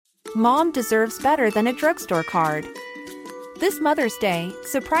Mom deserves better than a drugstore card. This Mother's Day,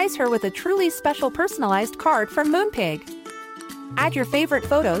 surprise her with a truly special personalized card from Moonpig. Add your favorite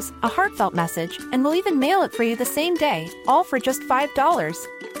photos, a heartfelt message, and we'll even mail it for you the same day, all for just $5.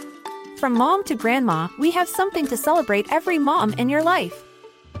 From mom to grandma, we have something to celebrate every mom in your life.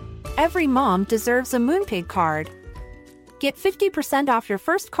 Every mom deserves a Moonpig card. Get 50% off your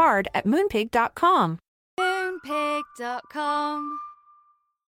first card at moonpig.com. Moonpig.com.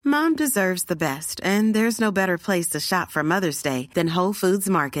 Mom deserves the best, and there's no better place to shop for Mother's Day than Whole Foods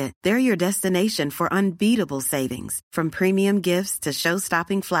Market. They're your destination for unbeatable savings, from premium gifts to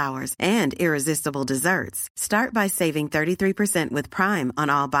show-stopping flowers and irresistible desserts. Start by saving 33% with Prime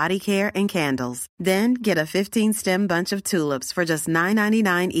on all body care and candles. Then get a 15-stem bunch of tulips for just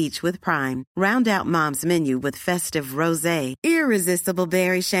 $9.99 each with Prime. Round out Mom's menu with festive rosé, irresistible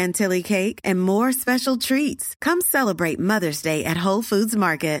berry chantilly cake, and more special treats. Come celebrate Mother's Day at Whole Foods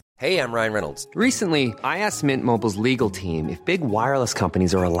Market. Hey, I'm Ryan Reynolds. Recently, I asked Mint Mobile's legal team if big wireless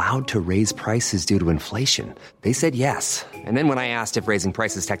companies are allowed to raise prices due to inflation. They said yes. And then when I asked if raising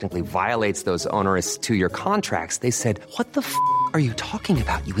prices technically violates those onerous two-year contracts, they said, "What the f*** are you talking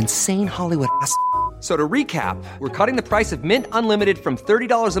about, you insane Hollywood ass?" So to recap, we're cutting the price of Mint Unlimited from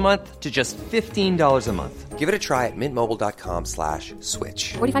 $30 a month to just $15 a month. Give it a try at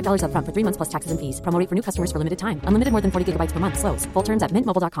mintmobile.com/switch. $45 up front for 3 months plus taxes and fees. Promo rate for new customers for limited time. Unlimited more than 40 gigabytes per month. Slows full terms at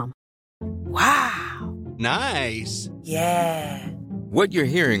mintmobile.com. Wow. Nice. Yeah. What you're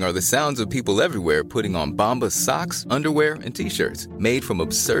hearing are the sounds of people everywhere putting on Bombas socks, underwear, and T-shirts made from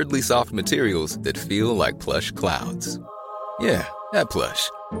absurdly soft materials that feel like plush clouds. Yeah, that plush.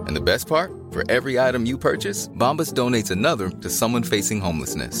 And the best part? For every item you purchase, Bombas donates another to someone facing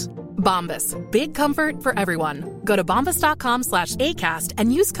homelessness. Bombas. Big comfort for everyone. Go to bombas.com/ACAST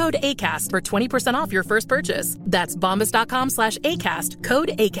and use code ACAST for 20% off your first purchase. That's bombas.com/ACAST.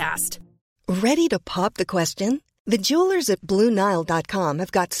 Code ACAST. Ready to pop the question? The jewelers at BlueNile.com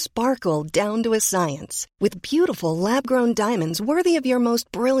have got sparkle down to a science with beautiful lab-grown diamonds worthy of your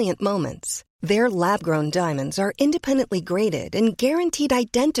most brilliant moments. Their lab-grown diamonds are independently graded and guaranteed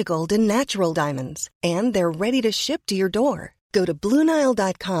identical to natural diamonds, and they're ready to ship to your door. Go to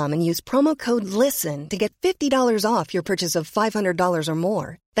BlueNile.com and use promo code LISTEN to get $50 off your purchase of $500 or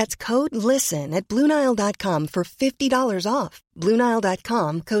more. That's code LISTEN at BlueNile.com for $50 off.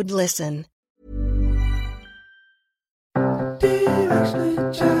 BlueNile.com, code LISTEN.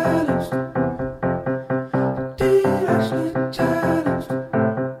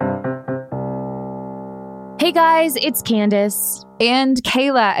 Hey guys, it's Candace. And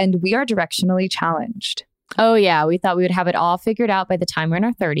Kayla, and we are directionally challenged. Oh yeah, we thought we would have it all figured out by the time we're in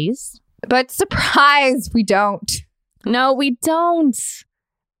our 30s. But surprise, we don't. No, we don't.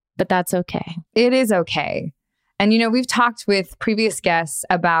 But that's okay. It is okay. And we've talked with previous guests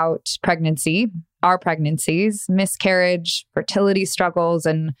about pregnancy, our pregnancies, miscarriage, fertility struggles,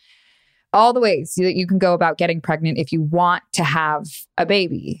 and all the ways that you can go about getting pregnant if you want to have a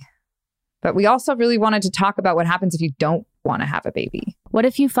baby. But we also really wanted to talk about what happens if you don't want to have a baby. What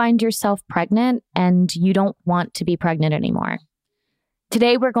if you find yourself pregnant and you don't want to be pregnant anymore?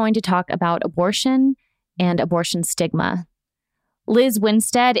 Today, we're going to talk about abortion and abortion stigma. Liz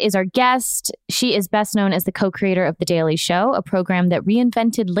Winstead is our guest. She is best known as the co-creator of The Daily Show, a program that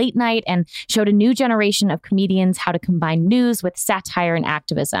reinvented late night and showed a new generation of comedians how to combine news with satire and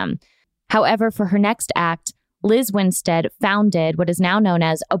activism. However, for her next act, Liz Winstead founded what is now known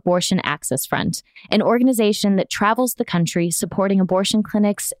as Abortion Access Front, an organization that travels the country supporting abortion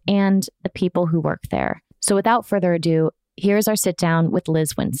clinics and the people who work there. So without further ado, here's our sit down with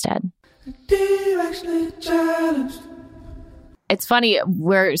Liz Winstead. It's funny,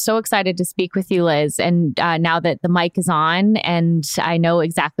 we're so excited to speak with you, Liz. And now that the mic is on and I know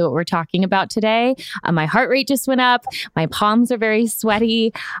exactly what we're talking about today, my heart rate just went up. My palms are very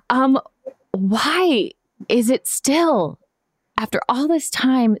sweaty. Why is it still, after all this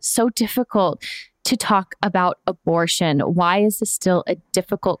time, so difficult to talk about abortion? Why is this still a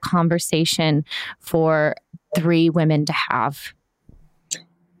difficult conversation for 3 women to have?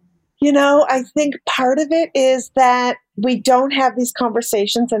 I think part of it is that we don't have these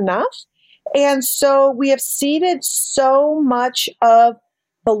conversations enough. And so we have ceded so much of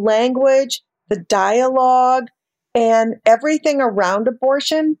the language, the dialogue, and everything around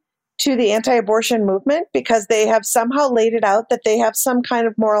abortion to the anti-abortion movement because they have somehow laid it out that they have some kind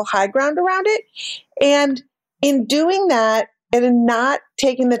of moral high ground around it. And in doing that and in not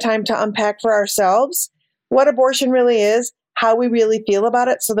taking the time to unpack for ourselves what abortion really is, how we really feel about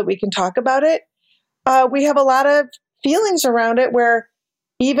it so that we can talk about it, we have a lot of feelings around it where,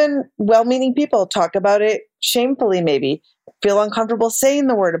 even well-meaning people talk about it shamefully, maybe feel uncomfortable saying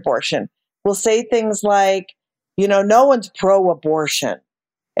the word abortion. We'll say things like, no one's pro-abortion.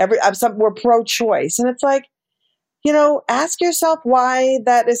 We're pro-choice. And it's like, ask yourself why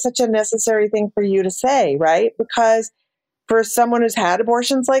that is such a necessary thing for you to say, right? Because for someone who's had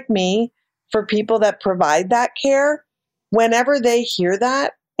abortions like me, for people that provide that care, whenever they hear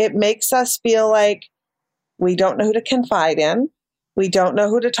that, it makes us feel like we don't know who to confide in. We don't know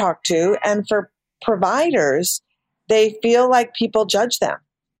who to talk to. And for providers, they feel like people judge them.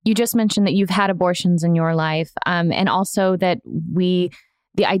 You just mentioned that you've had abortions in your life, and also that the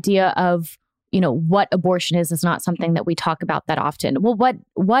idea of, what abortion is not something that we talk about that often. Well,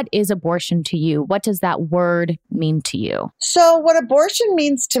 what is abortion to you? What does that word mean to you? So what abortion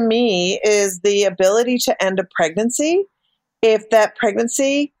means to me is the ability to end a pregnancy if that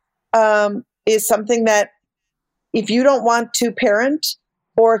pregnancy is something that if you don't want to parent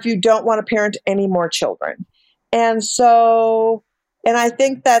or if you don't want to parent any more children. And I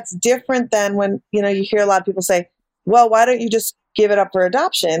think that's different than when, you hear a lot of people say, well, why don't you just give it up for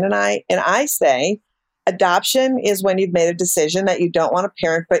adoption? And I say adoption is when you've made a decision that you don't want to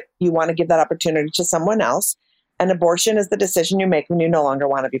parent, but you want to give that opportunity to someone else. And abortion is the decision you make when you no longer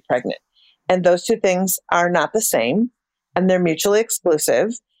want to be pregnant. And those two things are not the same, and they're mutually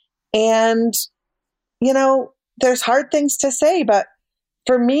exclusive. And, there's hard things to say, but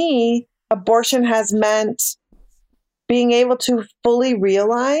for me, abortion has meant being able to fully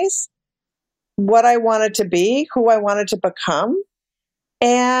realize what I wanted to be, who I wanted to become.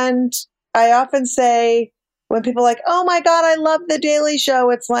 And I often say when people are like, oh my God, I love The Daily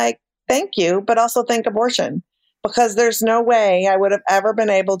Show, it's like, thank you, but also thank abortion, because there's no way I would have ever been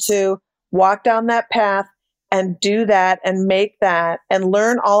able to walk down that path and do that and make that and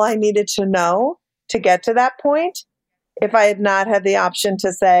learn all I needed to know to get to that point if I had not had the option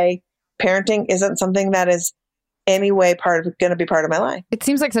to say parenting isn't something that is any way going to be part of my life. It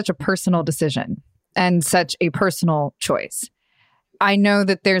seems like such a personal decision and such a personal choice. I know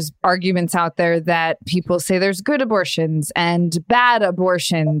that there's arguments out there that people say there's good abortions and bad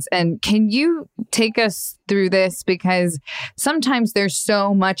abortions. And can you take us through this? Because sometimes there's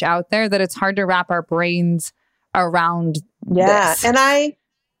so much out there that it's hard to wrap our brains around this.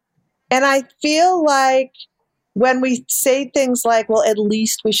 And I feel like when we say things like, well, at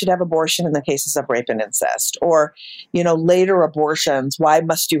least we should have abortion in the cases of rape and incest, or, later abortions, why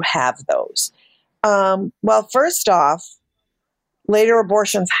must you have those? Well, first off, later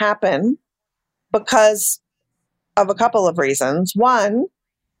abortions happen because of a couple of reasons. One,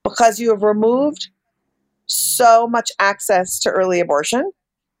 because you have removed so much access to early abortion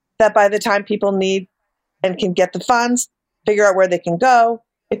that by the time people need and can get the funds, figure out where they can go,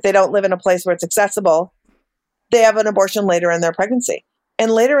 if they don't live in a place where it's accessible, they have an abortion later in their pregnancy.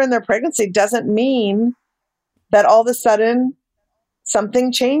 And later in their pregnancy doesn't mean that all of a sudden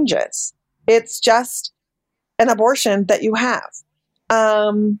something changes. It's just an abortion that you have.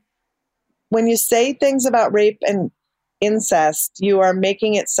 When you say things about rape and incest, you are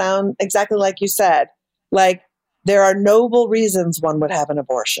making it sound exactly like you said, like there are noble reasons one would have an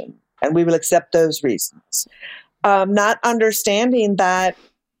abortion, and we will accept those reasons. Not understanding that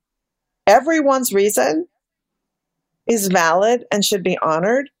everyone's reason is valid and should be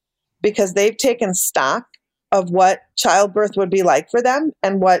honored because they've taken stock of what childbirth would be like for them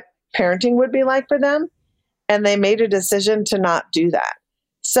and what parenting would be like for them. And they made a decision to not do that.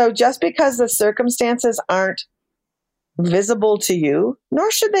 So just because the circumstances aren't visible to you,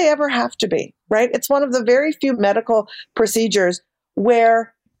 nor should they ever have to be, right? It's one of the very few medical procedures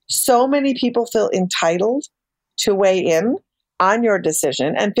where so many people feel entitled to weigh in on your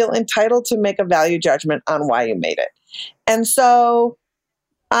decision and feel entitled to make a value judgment on why you made it. And so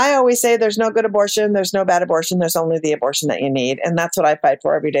I always say there's no good abortion, there's no bad abortion, there's only the abortion that you need. And that's what I fight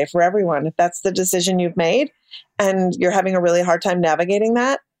for every day for everyone. If that's the decision you've made and you're having a really hard time navigating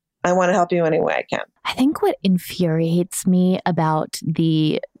that, I want to help you any way I can. I think what infuriates me about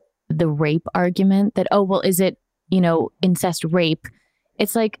the rape argument that, oh, well, is it, incest rape?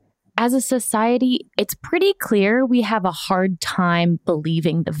 It's like, as a society, it's pretty clear we have a hard time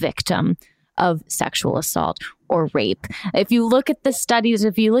believing the victim of sexual assault or rape. If you look at the studies,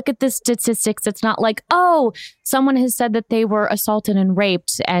 if you look at the statistics, it's not like, oh, someone has said that they were assaulted and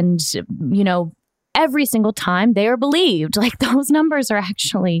raped and, every single time they are believed. Like those numbers are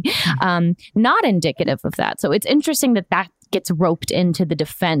actually not indicative of that. So it's interesting that gets roped into the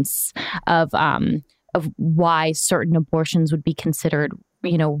defense of why certain abortions would be considered,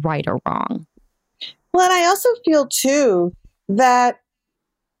 right or wrong. Well, and I also feel too that,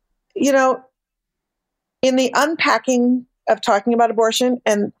 in the unpacking of talking about abortion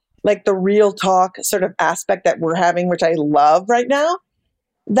and like the real talk sort of aspect that we're having, which I love right now,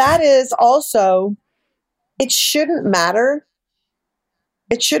 that is also, it shouldn't matter.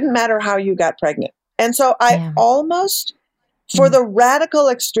 It shouldn't matter how you got pregnant. And so I almost, for the radical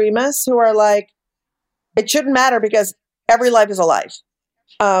extremists who are like, it shouldn't matter because every life is a life.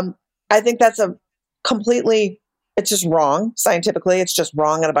 I think that's a completely, it's just wrong. Scientifically, it's just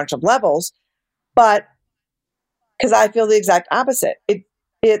wrong on a bunch of levels. But because I feel the exact opposite.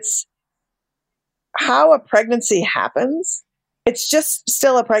 It's how a pregnancy happens. It's just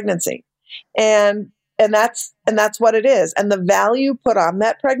still a pregnancy. And that's what it is. And the value put on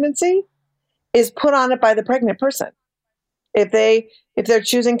that pregnancy is put on it by the pregnant person. If they're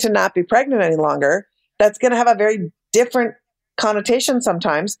choosing to not be pregnant any longer, that's going to have a very different connotation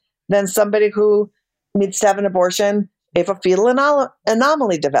sometimes than somebody who needs to have an abortion if a fetal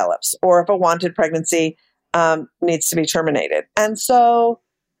anomaly develops or if a wanted pregnancy needs to be terminated. And so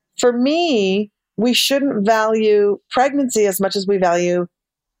for me, we shouldn't value pregnancy as much as we value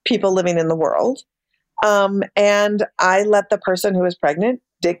people living in the world. And I let the person who is pregnant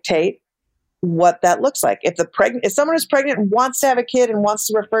dictate what that looks like. If someone is pregnant and wants to have a kid and wants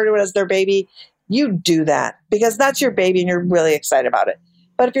to refer to it as their baby, you do that because that's your baby and you're really excited about it.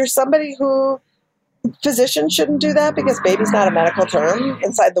 But if you're somebody who, physicians shouldn't do that because baby's not a medical term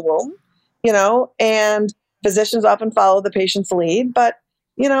inside the womb, and physicians often follow the patient's lead. But,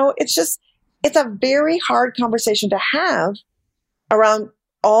 it's a very hard conversation to have around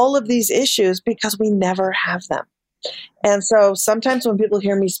all of these issues because we never have them. And so sometimes when people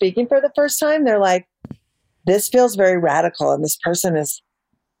hear me speaking for the first time, they're like, this feels very radical. And this person is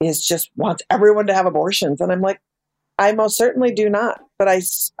just wants everyone to have abortions. And I'm like, I most certainly do not. But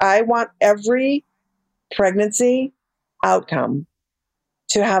I want every pregnancy outcome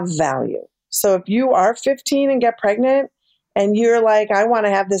to have value. So if you are 15 and get pregnant and you're like, I want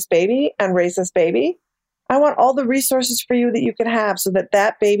to have this baby and raise this baby, I want all the resources for you that you can have so that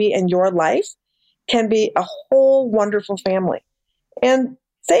that baby and your life can be a whole wonderful family. And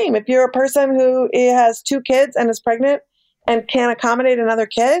same, if you're a person who has 2 kids and is pregnant and can't accommodate another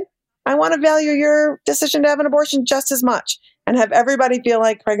kid, I want to value your decision to have an abortion just as much and have everybody feel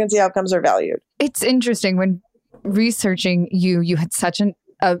like pregnancy outcomes are valued. It's interesting when researching you had such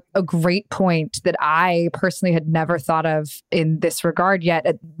a great point that I personally had never thought of in this regard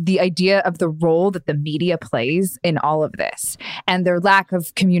yet. The idea of the role that the media plays in all of this and their lack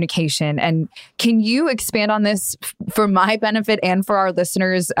of communication. And can you expand on this for my benefit and for our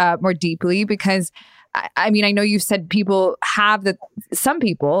listeners more deeply? Because I know you said some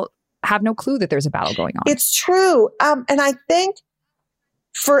people have no clue that there's a battle going on. It's true. And I think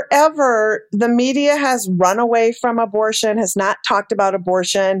forever, the media has run away from abortion, has not talked about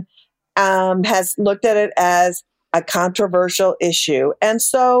abortion, has looked at it as a controversial issue. And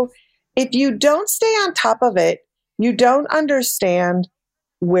so if you don't stay on top of it, you don't understand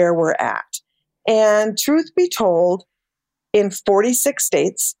where we're at. And truth be told, in 46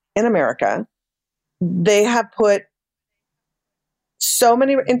 states in America, they have put so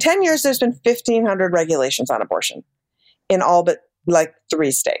many, in 10 years, there's been 1,500 regulations on abortion in all but like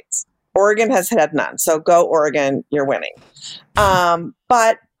 3 states. Oregon has had none. So go Oregon, you're winning. And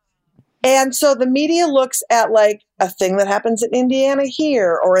so the media looks at like a thing that happens in Indiana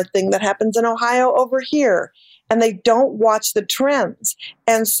here or a thing that happens in Ohio over here, and they don't watch the trends.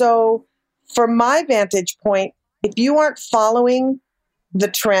 And so from my vantage point, if you aren't following the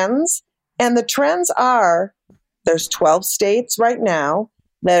trends, and the trends are, there's 12 states right now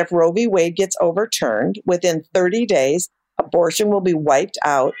that if Roe v. Wade gets overturned within 30 days, abortion will be wiped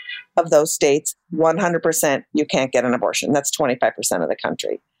out of those states. 100%, you can't get an abortion. That's 25% of the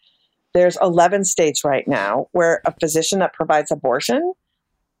country. There's 11 states right now where a physician that provides abortion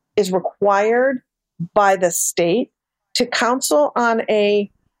is required by the state to counsel on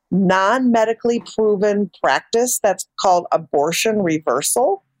a non-medically proven practice that's called abortion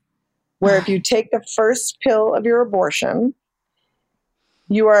reversal, where if you take the first pill of your abortion,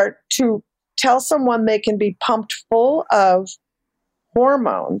 you are to tell someone they can be pumped full of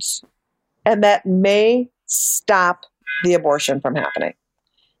hormones and that may stop the abortion from happening.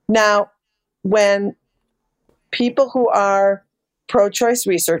 Now, when people who are pro-choice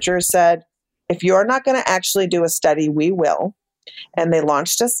researchers said, if you're not going to actually do a study, we will. And they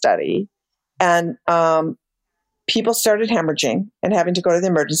launched a study and people started hemorrhaging and having to go to the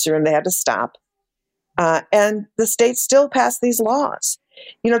emergency room. They had to stop. And the states still passed these laws.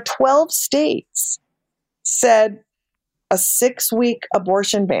 12 states said a 6-week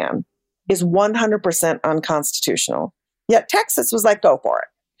abortion ban is 100% unconstitutional. Yet Texas was like, go for it.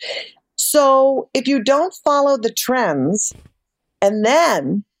 So if you don't follow the trends and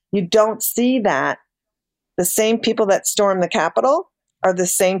then you don't see that the same people that storm the Capitol are the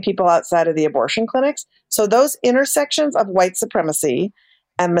same people outside of the abortion clinics. So those intersections of white supremacy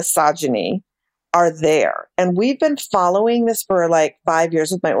and misogyny are there. And we've been following this for like 5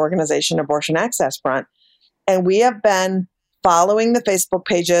 years with my organization, Abortion Access Front. And we have been following the Facebook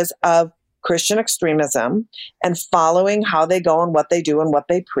pages of Christian extremism and following how they go and what they do and what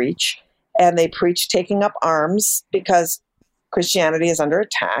they preach. And they preach taking up arms because Christianity is under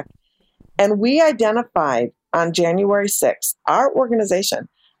attack. And we identified on January 6th, our organization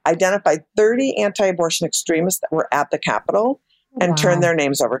identified 30 anti-abortion extremists that were at the Capitol and turned their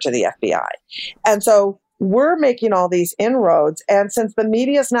names over to the FBI. And so we're making all these inroads. And since the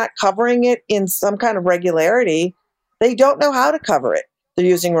media is not covering it in some kind of regularity, they don't know how to cover it. They're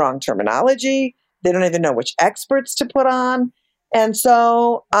using wrong terminology. They don't even know which experts to put on. And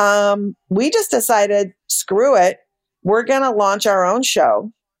so we just decided, screw it. We're going to launch our own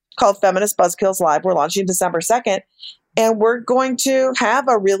show called Feminist Buzzkills Live. We're launching December 2nd. And we're going to have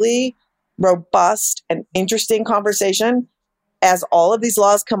a really robust and interesting conversation as all of these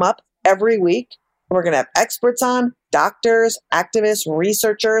laws come up every week. We're going to have experts on, doctors, activists,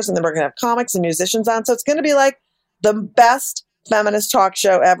 researchers, and then we're going to have comics and musicians on. So it's going to be like the best feminist talk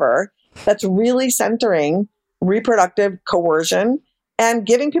show ever that's really centering reproductive coercion and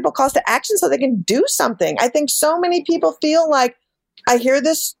giving people calls to action so they can do something. I think so many people feel like, I hear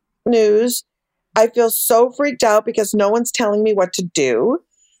this news, I feel so freaked out because no one's telling me what to do.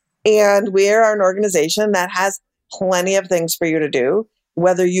 And we are an organization that has plenty of things for you to do,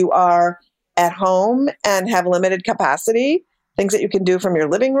 whether you are at home and have limited capacity, things that you can do from your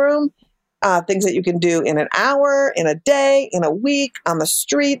living room, things that you can do in an hour, in a day, in a week, on the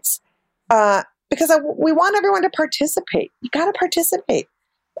streets, because we want everyone to participate. You got to participate.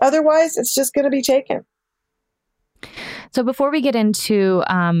 Otherwise, it's just going to be taken. So before we get into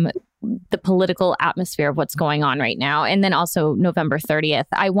the political atmosphere of what's going on right now, and then also November 30th,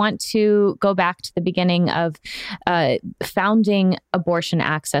 I want to go back to the beginning of founding Abortion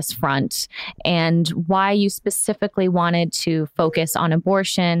Access Front and why you specifically wanted to focus on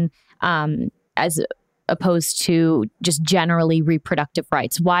abortion as opposed to just generally reproductive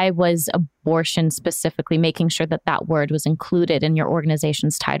rights. Why was abortion specifically, making sure that that word was included in your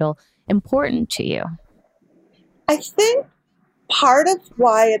organization's title, important to you? I think part of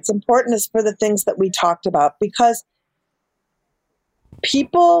why it's important is for the things that we talked about, because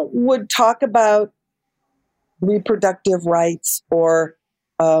people would talk about reproductive rights or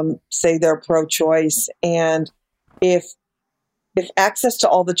say they're pro-choice. And if access to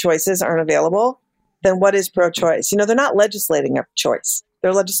all the choices aren't available, then what is pro-choice? You know, they're not legislating a choice.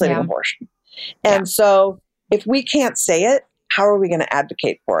 They're legislating abortion. And so if we can't say it, how are we going to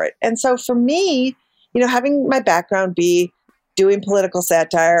advocate for it? And so for me, you know, having my background be doing political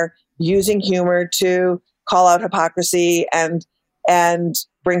satire, using humor to call out hypocrisy and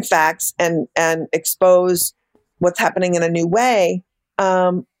bring facts and expose what's happening in a new way,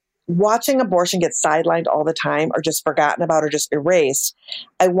 watching abortion get sidelined all the time or just forgotten about or just erased,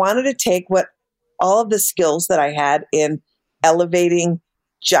 I wanted to take all of the skills that I had in elevating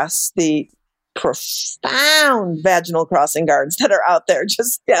just the profound vaginal crossing guards that are out there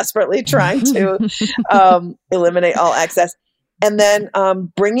just desperately trying to eliminate all access. And then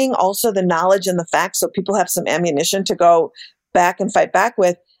bringing also the knowledge and the facts so people have some ammunition to go back and fight back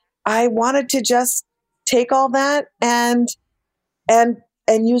with. I wanted to just take all that and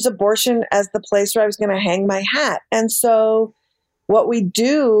use abortion as the place where I was going to hang my hat. And so what we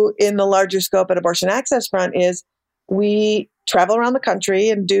do in the larger scope at Abortion Access Front is we travel around the country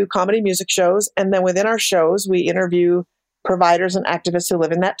and do comedy music shows. And then within our shows, we interview providers and activists who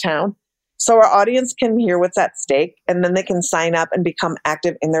live in that town. So our audience can hear what's at stake, and then they can sign up and become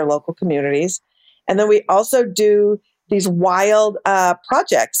active in their local communities. And then we also do these wild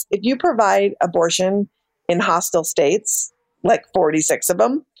projects. If you provide abortion in hostile states, like 46 of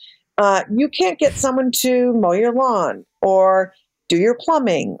them, you can't get someone to mow your lawn or do your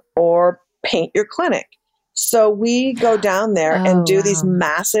plumbing or paint your clinic. So we go down there and do these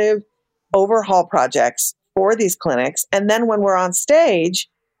massive overhaul projects for these clinics. And then when we're on stage,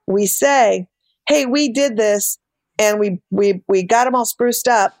 we say, hey, we did this and we got them all spruced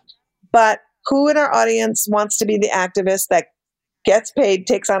up, but who in our audience wants to be the activist that gets paid,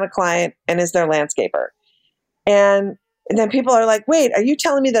 takes on a client, and is their landscaper? And then people are like, wait, are you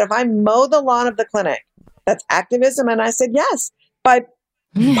telling me that if I mow the lawn of the clinic, that's activism? And I said, yes, by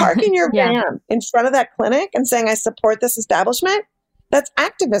parking your van in front of that clinic and saying, I support this establishment, that's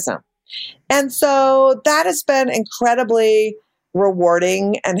activism. And so that has been incredibly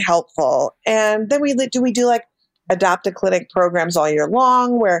rewarding and helpful. And then we do like adopt a clinic programs all year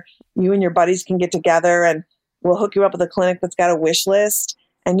long where you and your buddies can get together and we'll hook you up with a clinic that's got a wish list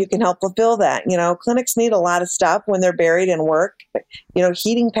and you can help fulfill that. You know, clinics need a lot of stuff when they're buried in work, you know,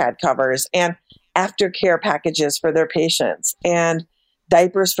 heating pad covers and aftercare packages for their patients and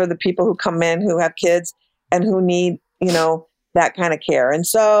diapers for the people who come in who have kids and who need, you know, that kind of care. And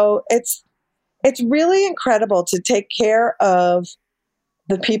so it's really incredible to take care of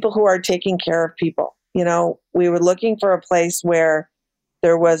the people who are taking care of people. You know, we were looking for a place where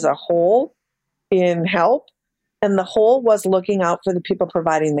there was a hole in help, and the hole was looking out for the people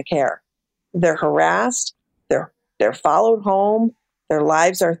providing the care. They're harassed, they're followed home, their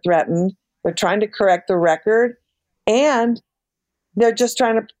lives are threatened, they're trying to correct the record, and they're just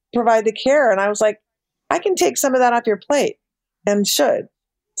trying to provide the care. And I was like, I can take some of that off your plate and should.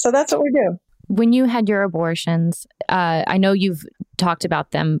 So that's what we do. When you had your abortions, I know you've talked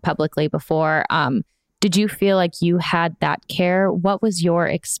about them publicly before. Did you feel like you had that care? What was your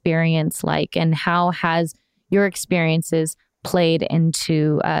experience like, and how has your experiences played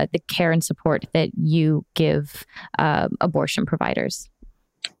into the care and support that you give abortion providers?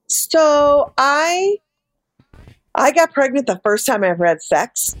 So I got pregnant the first time I ever had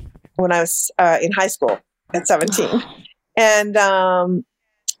sex when I was in high school at 17. And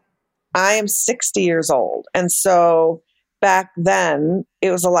I am 60 years old. And so back then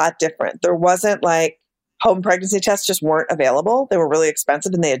it was a lot different. There wasn't like home pregnancy tests just weren't available. They were really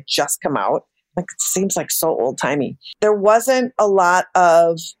expensive and they had just come out. Like, it seems like so old timey. There wasn't a lot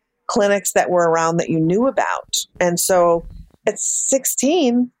of clinics that were around that you knew about. And so at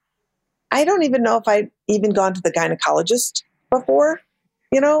 16, I don't even know if I'd even gone to the gynecologist before,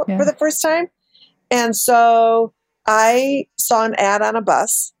 for the first time. And so I saw an ad on a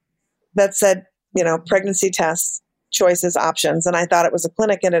bus that said, pregnancy tests, choices, options. And I thought it was a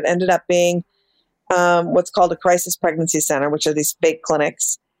clinic, and it ended up being what's called a crisis pregnancy center, which are these fake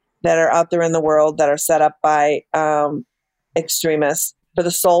clinics that are out there in the world that are set up by extremists for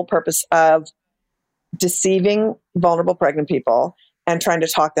the sole purpose of deceiving vulnerable pregnant people and trying to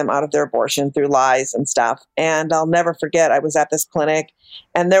talk them out of their abortion through lies and stuff. And I'll never forget, I was at this clinic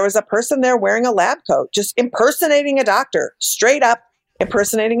and there was a person there wearing a lab coat, just impersonating a doctor, straight up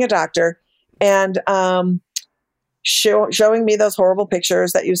impersonating a doctor, and showing me those horrible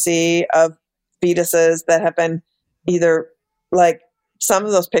pictures that you see of fetuses that have been either like, some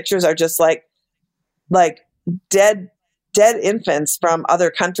of those pictures are just like dead infants from other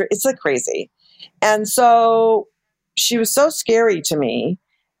countries. It's like crazy. And so she was so scary to me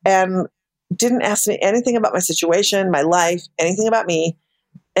and didn't ask me anything about my situation, my life, anything about me.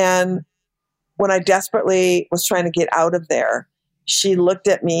 And when I desperately was trying to get out of there, she looked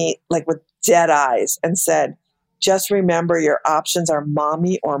at me like with dead eyes and said, "Just remember your options are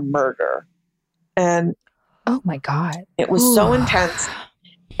mommy or murder." And oh my God. It was so intense.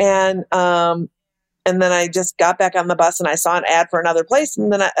 And then I just got back on the bus and I saw an ad for another place.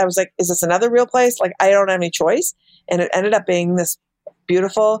 And then I was like, is this another real place? Like, I don't have any choice. And it ended up being this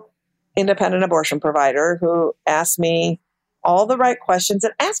beautiful independent abortion provider who asked me all the right questions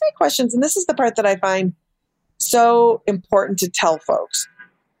and asked me questions. And this is the part that I find so important to tell folks.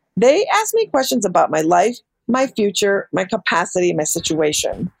 They asked me questions about my life, my future, my capacity, my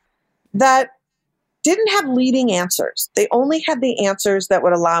situation that didn't have leading answers. They only had the answers that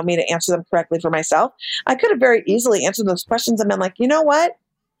would allow me to answer them correctly for myself. I could have very easily answered those questions and been like, you know what?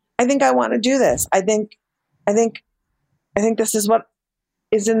 I think I want to do this. I think this is what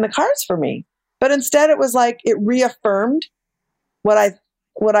is in the cards for me. But instead it was like, it reaffirmed what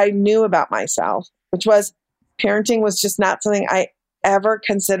I knew about myself, which was parenting was just not something I ever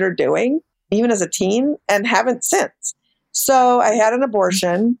considered doing, even as a teen, and haven't since. So I had an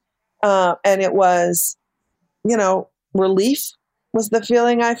abortion. And it was, relief was the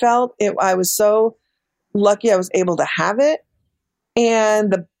feeling I felt. I was so lucky I was able to have it.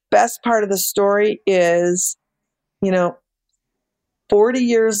 And the best part of the story is, 40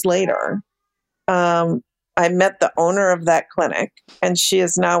 years later, I met the owner of that clinic, and she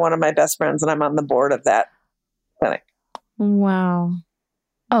is now one of my best friends, and I'm on the board of that clinic. Wow.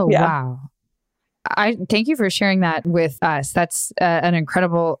 Oh, yeah. Wow. I thank you for sharing that with us. That's an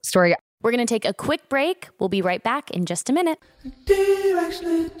incredible story. We're going to take a quick break. We'll be right back in just a minute.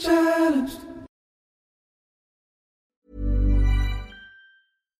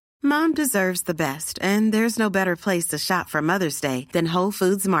 Mom deserves the best, and there's no better place to shop for Mother's Day than Whole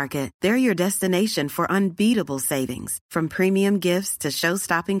Foods Market. They're your destination for unbeatable savings, from premium gifts to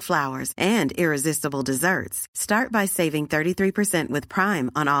show-stopping flowers and irresistible desserts. Start by saving 33% with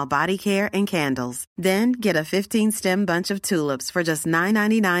Prime on all body care and candles. Then get a 15-stem bunch of tulips for just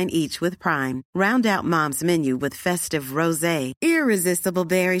 $9.99 each with Prime. Round out Mom's menu with festive rosé, irresistible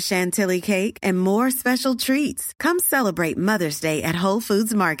berry chantilly cake, and more special treats. Come celebrate Mother's Day at Whole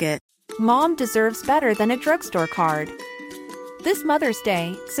Foods Market. Mom deserves better than a drugstore card. This Mother's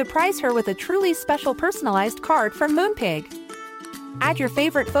Day, surprise her with a truly special personalized card from Moonpig. Add your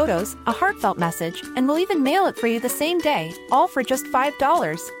favorite photos, a heartfelt message, and we'll even mail it for you the same day, all for just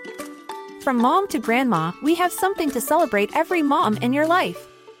 $5. From mom to grandma, we have something to celebrate every mom in your life.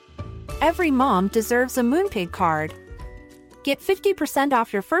 Every mom deserves a Moonpig card. Get 50%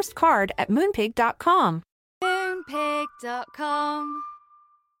 off your first card at moonpig.com. Moonpig.com.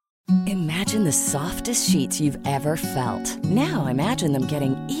 Imagine the softest sheets you've ever felt. Now imagine them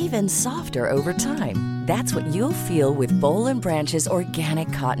getting even softer over time. That's what you'll feel with Boll & Branch's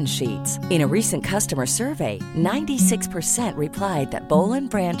organic cotton sheets. In a recent customer survey, 96% replied that Boll &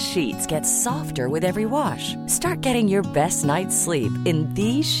 Branch sheets get softer with every wash. Start getting your best night's sleep in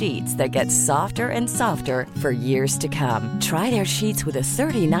these sheets that get softer and softer for years to come. Try their sheets with a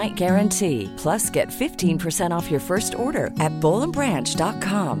 30-night guarantee. Plus, get 15% off your first order at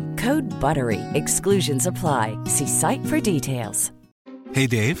bollandbranch.com. Code BUTTERY. Exclusions apply. See site for details. Hey,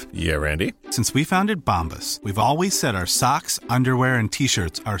 Dave. Yeah, Randy. Since we founded Bombas, we've always said our socks, underwear, and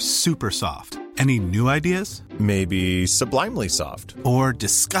T-shirts are super soft. Any new ideas? Maybe sublimely soft. Or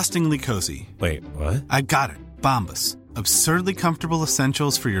disgustingly cozy. Wait, what? I got it. Bombas. Absurdly comfortable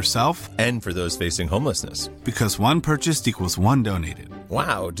essentials for yourself and for those facing homelessness. Because one purchased equals one donated.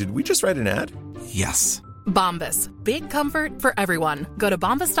 Wow, did we just write an ad? Yes. Bombas. Big comfort for everyone. Go to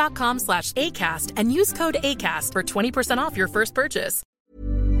bombas.com/ACAST and use code ACAST for 20% off your first purchase.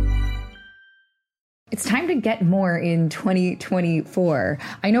 It's time to get more in 2024.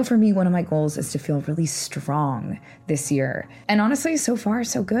 I know for me, one of my goals is to feel really strong this year. And honestly, so far,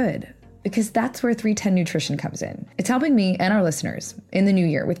 so good. Because that's where 310 Nutrition comes in. It's helping me and our listeners in the new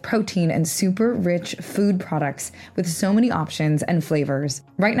year with protein and super rich food products with so many options and flavors.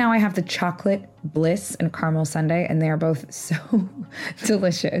 Right now I have the chocolate bliss and caramel sundae, and they are both so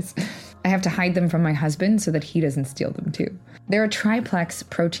delicious. I have to hide them from my husband so that he doesn't steal them too. They're a triplex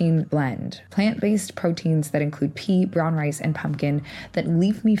protein blend, plant-based proteins that include pea, brown rice, and pumpkin that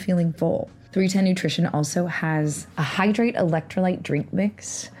leave me feeling full. 310 Nutrition also has a Hydrate electrolyte drink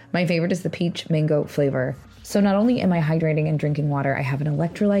mix. My favorite is the peach mango flavor. So not only am I hydrating and drinking water, I have an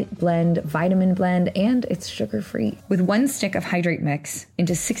electrolyte blend, vitamin blend, and it's sugar-free. With one stick of Hydrate mix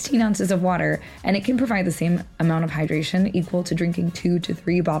into 16 ounces of water, and it can provide the same amount of hydration equal to drinking 2 to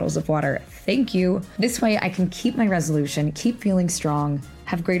 3 bottles of water. Thank you. This way I can keep my resolution, keep feeling strong,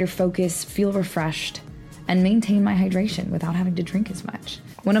 have greater focus, feel refreshed, and maintain my hydration without having to drink as much.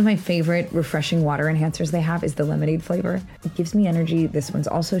 One of my favorite refreshing water enhancers they have is the lemonade flavor. It gives me energy. This one's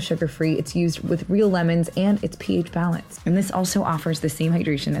also sugar-free. It's used with real lemons and it's pH balanced. And this also offers the same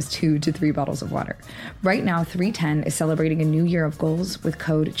hydration as 2 to 3 bottles of water. Right now, 310 is celebrating a new year of goals with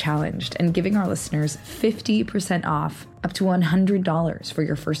code CHALLENGED and giving our listeners 50% off up to $100 for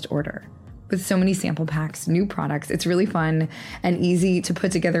your first order. With so many sample packs, new products, it's really fun and easy to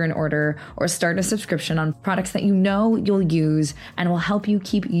put together an order or start a subscription on products that you know you'll use and will help you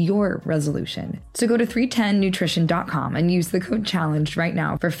keep your resolution. So go to 310nutrition.com and use the code CHALLENGED right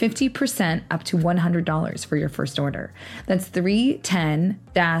now for 50% up to $100 for your first order. That's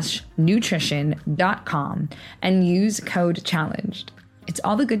 310-nutrition.com and use code CHALLENGED. It's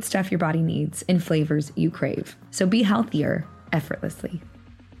all the good stuff your body needs in flavors you crave. So be healthier effortlessly.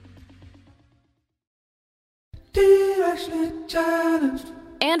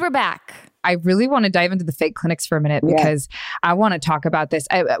 And we're back. I really want to dive into the fake clinics for a minute because I want to talk about this.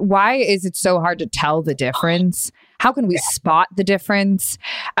 Why is it so hard to tell the difference? How can we spot the difference?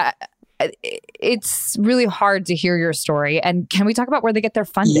 It's really hard to hear your story. And can we talk about where they get their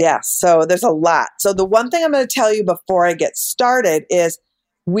funding? Yes. So there's a lot. So the one thing I'm going to tell you before I get started is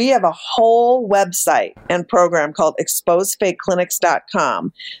we have a whole website and program called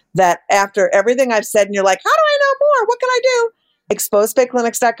exposedfakeclinics.com that after everything I've said and you're like, how do I know more? What can I do?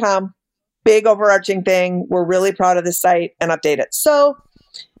 Exposedfakeclinics.com, big overarching thing. We're really proud of the site and update it. So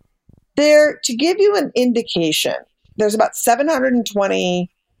there, to give you an indication, there's about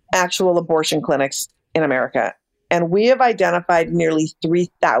 720 actual abortion clinics in America. And we have identified nearly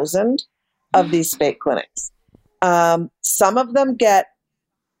 3,000 of these fake clinics. Some of them get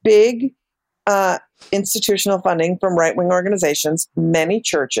big institutional funding from right-wing organizations, many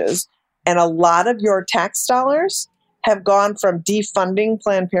churches, and a lot of your tax dollars have gone from defunding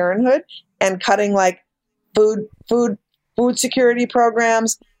Planned Parenthood and cutting like food security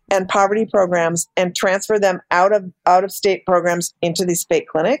programs and poverty programs and transfer them out of state programs into these fake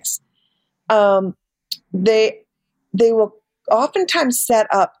clinics. They will oftentimes set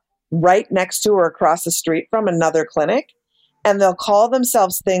up right next to or across the street from another clinic, and they'll call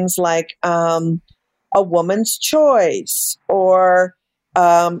themselves things like a woman's choice or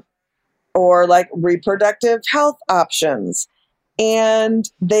like reproductive health options. And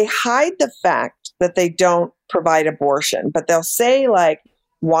they hide the fact that they don't provide abortion, but they'll say like,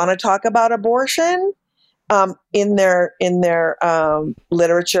 want to talk about abortion in their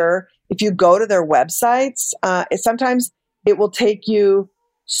literature. If you go to their websites, sometimes it will take you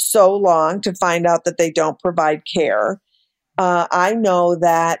so long to find out that they don't provide care. I know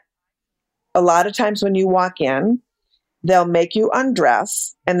that a lot of times when you walk in, they'll make you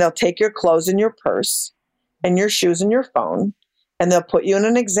undress and they'll take your clothes and your purse and your shoes and your phone, and they'll put you in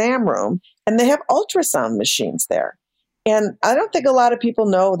an exam room, and they have ultrasound machines there. And I don't think a lot of people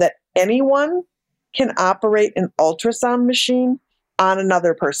know that anyone can operate an ultrasound machine on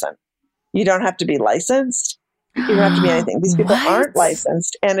another person. You don't have to be licensed. You don't have to be anything. These people aren't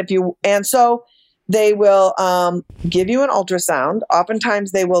licensed. And so they will give you an ultrasound.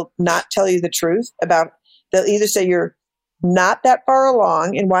 Oftentimes they will not tell you the truth they'll either say you're not that far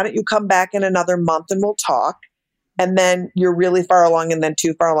along and why don't you come back in another month and we'll talk. And then you're really far along and then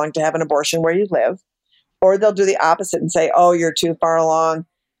too far along to have an abortion where you live. Or they'll do the opposite and say, oh, you're too far along.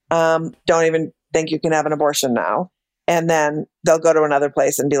 Don't even think you can have an abortion now. And then they'll go to another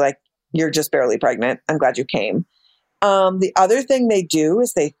place and be like, you're just barely pregnant. I'm glad you came. The other thing they do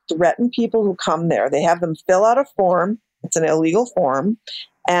is they threaten people who come there. They have them fill out a form. It's an illegal form.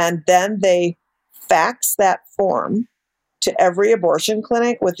 And then they fax that form to every abortion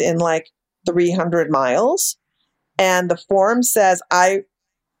clinic within like 300 miles. And the form says, I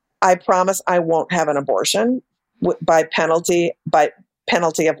promise I won't have an abortion by penalty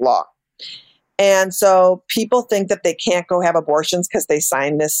of law. And so people think that they can't go have abortions because they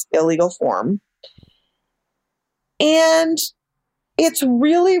signed this illegal form. And it's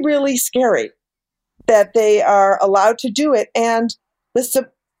really, really scary that they are allowed to do it. And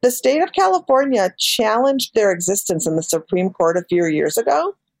the state of California challenged their existence in the Supreme Court a few years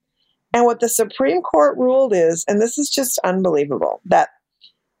ago. And what the Supreme Court ruled is, and this is just unbelievable, that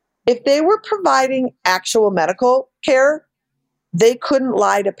if they were providing actual medical care, they couldn't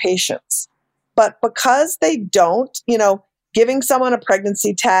lie to patients. But because they don't, giving someone a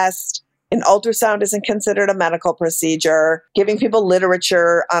pregnancy test, an ultrasound isn't considered a medical procedure, giving people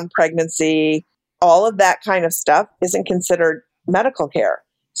literature on pregnancy, all of that kind of stuff isn't considered medical care.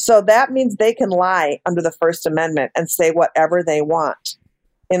 So that means they can lie under the First Amendment and say whatever they want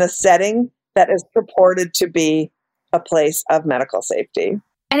in a setting that is purported to be a place of medical safety.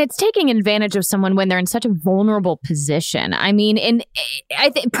 And it's taking advantage of someone when they're in such a vulnerable position. I mean, I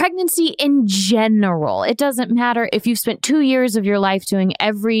think pregnancy in general, it doesn't matter if you've spent 2 years of your life doing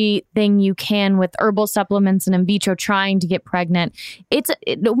everything you can with herbal supplements and in vitro trying to get pregnant.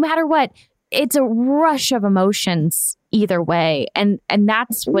 No matter what, it's a rush of emotions either way. And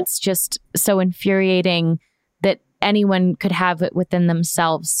that's what's just so infuriating, that anyone could have it within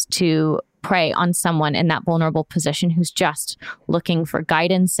themselves to prey on someone in that vulnerable position who's just looking for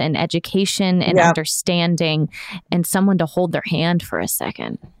guidance and education and understanding and someone to hold their hand for a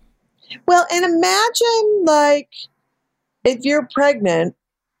second. Well, and imagine like if you're pregnant,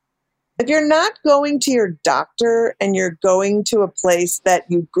 if you're not going to your doctor and you're going to a place that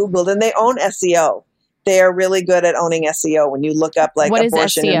you Googled, and they own SEO. They are really good at owning SEO when you look up like what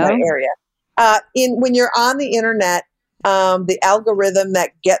abortion is SEO? in that area. When you're on the internet, the algorithm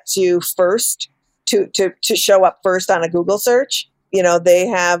that gets you first to show up first on a Google search, they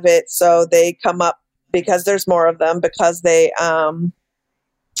have it so they come up because there's more of them, because they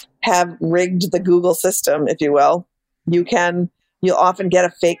have rigged the Google system, if you will. You'll often get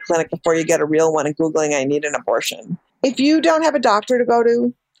a fake clinic before you get a real one, and Googling, I need an abortion. If you don't have a doctor to go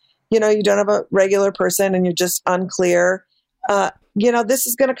to, you don't have a regular person and you're just unclear, this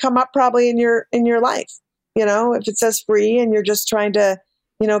is going to come up probably in your life. If it says free and you're just trying to,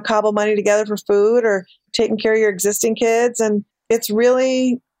 cobble money together for food or taking care of your existing kids, and it's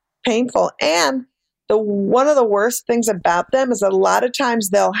really painful. And one of the worst things about them is a lot of times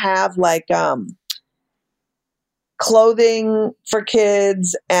they'll have like clothing for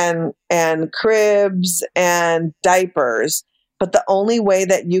kids and cribs and diapers, but the only way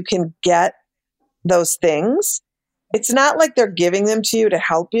that you can get those things, it's not like they're giving them to you to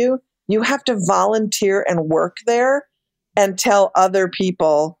help you. you have to volunteer and work there and tell other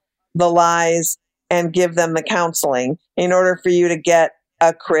people the lies and give them the counseling in order for you to get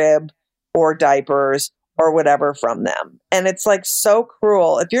a crib or diapers or whatever from them. And it's like so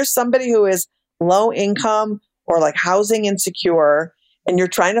cruel. If you're somebody who is low income or like housing insecure and you're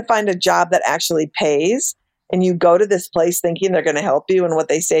trying to find a job that actually pays and you go to this place thinking they're going to help you and what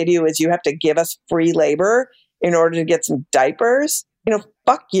they say to you is you have to give us free labor in order to get some diapers,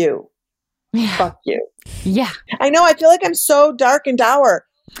 fuck you. Yeah. Fuck you. Yeah. I know. I feel like I'm so dark and dour.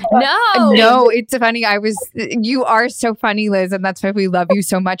 No, it's funny. You are so funny, Liz, and that's why we love you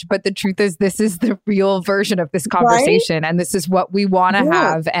so much. But the truth is, this is the real version of this conversation. Right? And this is what we want to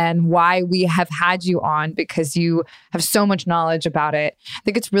have and why we have had you on, because you have so much knowledge about it. I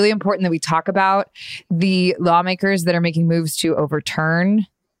think it's really important that we talk about the lawmakers that are making moves to overturn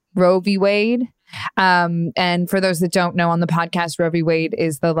Roe v. Wade. And for those that don't know, on the podcast, Roe v. Wade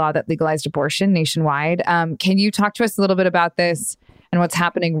is the law that legalized abortion nationwide. Can you talk to us a little bit about this and what's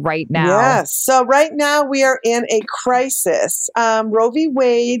happening right now? Yes. So right now we are in a crisis. Roe v.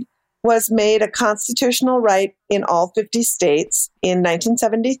 Wade was made a constitutional right in all 50 states in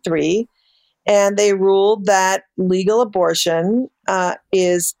 1973. And they ruled that legal abortion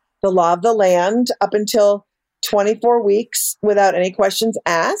is the law of the land up until 24 weeks without any questions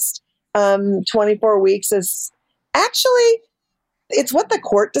asked. 24 weeks is actually, it's what the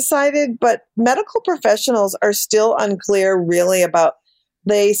court decided, but medical professionals are still unclear really about,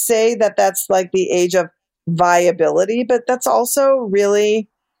 they say that that's like the age of viability, but that's also really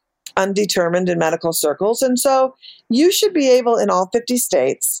undetermined in medical circles. And so you should be able in all 50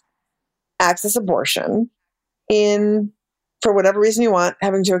 states access abortion for whatever reason you want,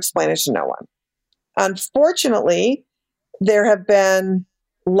 having to explain it to no one. Unfortunately, there have been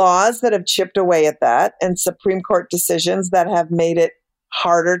laws that have chipped away at that and Supreme Court decisions that have made it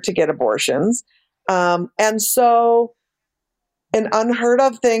harder to get abortions. And so an unheard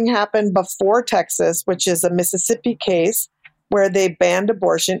of thing happened before Texas, which is a Mississippi case where they banned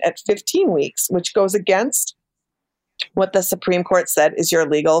abortion at 15 weeks, which goes against what the Supreme Court said is your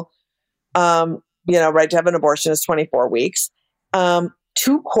legal, right to have an abortion is 24 weeks.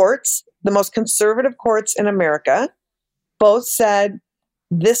 Two courts, the most conservative courts in America, both said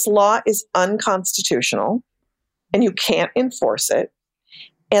this law is unconstitutional and you can't enforce it.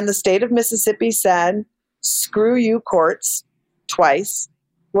 And the state of Mississippi said, screw you courts, twice.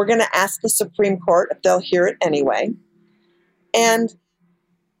 We're going to ask the Supreme Court if they'll hear it anyway. And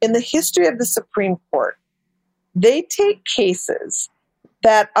in the history of the Supreme Court, they take cases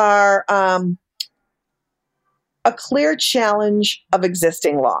that are a clear challenge of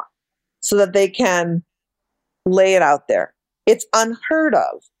existing law so that they can lay it out there. It's unheard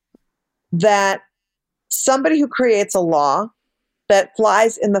of that somebody who creates a law that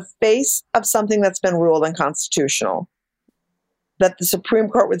flies in the face of something that's been ruled unconstitutional, that the Supreme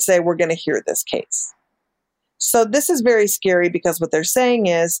Court would say, we're going to hear this case. So this is very scary because what they're saying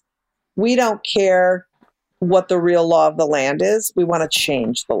is, we don't care what the real law of the land is. We want to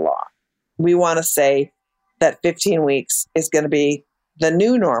change the law. We want to say that 15 weeks is going to be the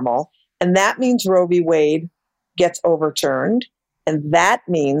new normal. And that means Roe v. Wade gets overturned. And that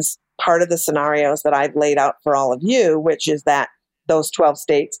means part of the scenarios that I've laid out for all of you, which is that those 12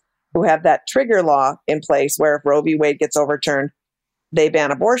 states who have that trigger law in place where if Roe v. Wade gets overturned, they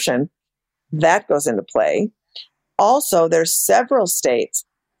ban abortion, that goes into play. Also, there's several states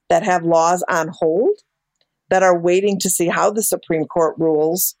that have laws on hold that are waiting to see how the Supreme Court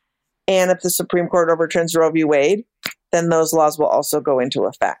rules. And if the Supreme Court overturns Roe v. Wade, then those laws will also go into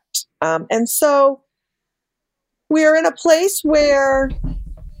effect. And so we're in a place where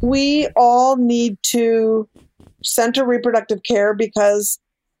we all need to center reproductive care, because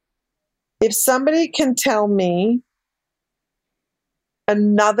if somebody can tell me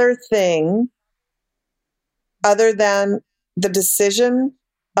another thing other than the decision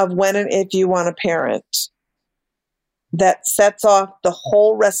of when and if you want a parent that sets off the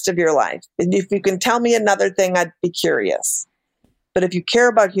whole rest of your life, and if you can tell me another thing, I'd be curious. But if you care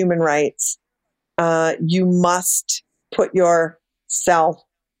about human rights, you must put yourself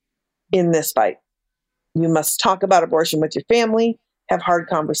in this fight. You must talk about abortion with your family, have hard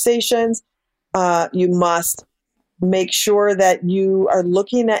conversations. You must make sure that you are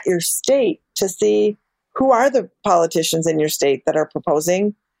looking at your state to see who are the politicians in your state that are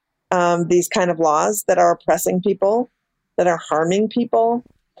proposing these kind of laws that are oppressing people, that are harming people.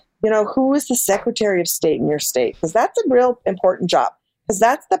 Who is the Secretary of State in your state? Because that's a real important job. Because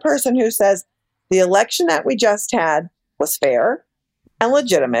that's the person who says the election that we just had was fair and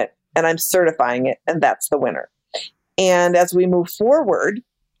legitimate, and I'm certifying it, and that's the winner. And as we move forward,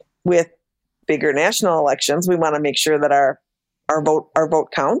 with bigger national elections, we want to make sure that our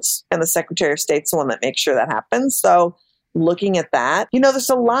vote counts, and the Secretary of State's the one that makes sure that happens. So looking at that, there's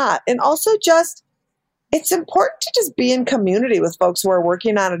a lot. And also just, it's important to just be in community with folks who are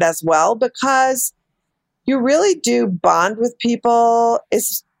working on it as well, because you really do bond with people.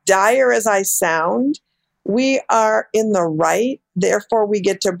 As dire as I sound, we are in the right. Therefore, we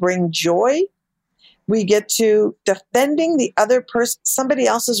get to bring joy. We get to defending the other person, somebody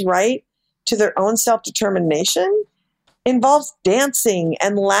else's right to their own self-determination involves dancing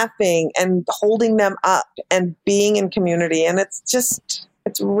and laughing and holding them up and being in community. And it's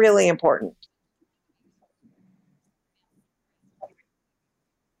really important.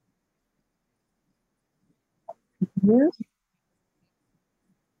 Yeah.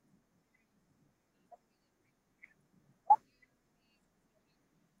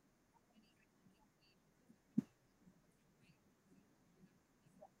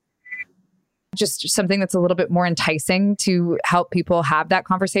 Just something that's a little bit more enticing to help people have that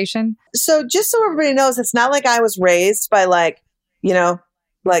conversation? So just so everybody knows, it's not like I was raised by like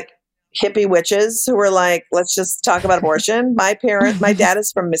hippie witches who were like, let's just talk about abortion. My dad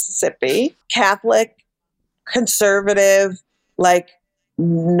is from Mississippi, Catholic, conservative, like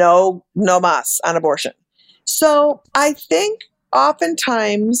no mas on abortion. So I think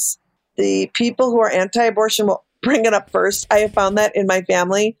oftentimes the people who are anti-abortion will bring it up first. I have found that in my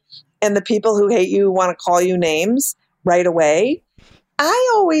family. And the people who hate you want to call you names right away.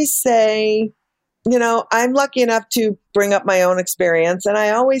 I always say, I'm lucky enough to bring up my own experience. And I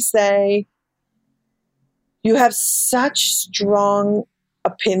always say, you have such strong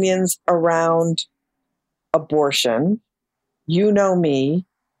opinions around abortion. You know me.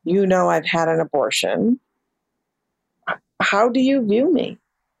 You know I've had an abortion. How do you view me?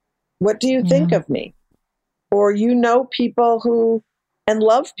 What do you think of me? Or people who and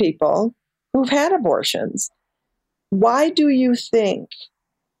love people who've had abortions. Why do you think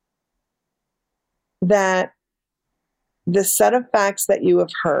that the set of facts that you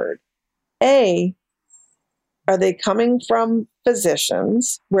have heard, A, are they coming from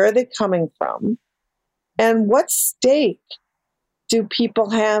physicians? Where are they coming from? And what stake do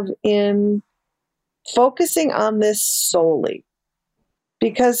people have in focusing on this solely?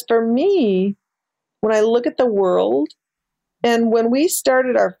 Because for me, when I look at the world, and when we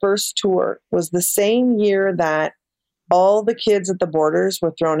started our first tour was the same year that all the kids at the borders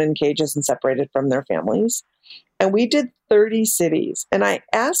were thrown in cages and separated from their families. And we did 30 cities. And I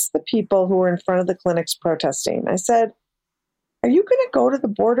asked the people who were in front of the clinics protesting, I said, are you going to go to the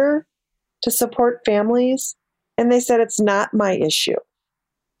border to support families? And they said, it's not my issue.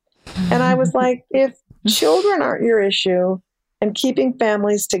 And I was like, if children aren't your issue and keeping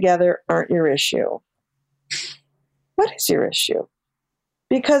families together aren't your issue, what is your issue?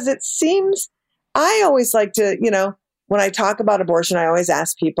 Because it seems, I always like to, when I talk about abortion, I always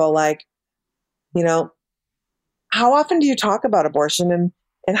ask people like, how often do you talk about abortion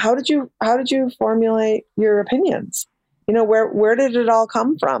and how did you formulate your opinions? Where did it all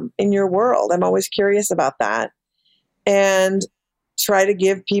come from in your world? I'm always curious about that, and try to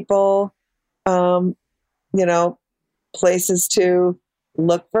give people, places to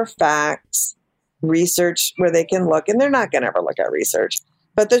look for facts, research where they can look, and they're not going to ever look at research.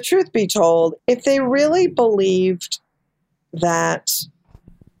 But the truth be told, if they really believed that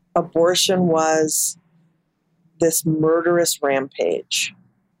abortion was this murderous rampage,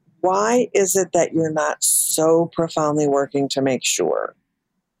 why is it that you're not so profoundly working to make sure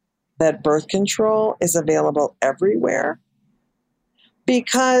that birth control is available everywhere?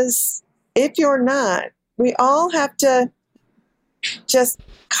 Because if you're not, we all have to just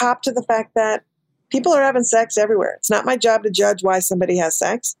cop to the fact that people are having sex everywhere. It's not my job to judge why somebody has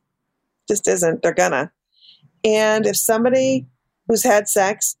sex. Just isn't. They're gonna. And if somebody who's had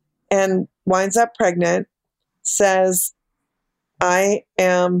sex and winds up pregnant says, I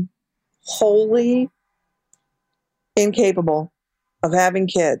am wholly incapable of having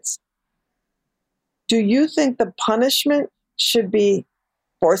kids, do you think the punishment should be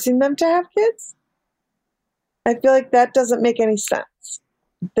forcing them to have kids? I feel like that doesn't make any sense.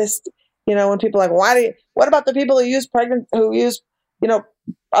 When people are like, what about the people who use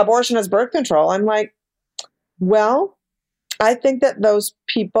abortion as birth control? I'm like, well, I think that those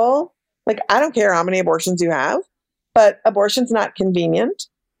people, I don't care how many abortions you have, but abortion's not convenient,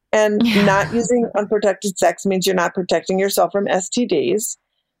 and not using unprotected sex means you're not protecting yourself from STDs.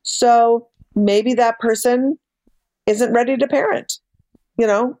 So maybe that person isn't ready to parent.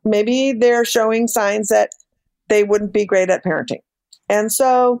 Maybe they're showing signs that they wouldn't be great at parenting. And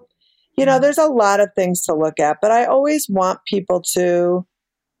so, there's a lot of things to look at, but I always want people to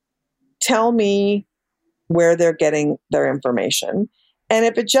tell me where they're getting their information. And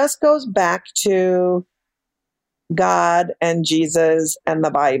if it just goes back to God and Jesus and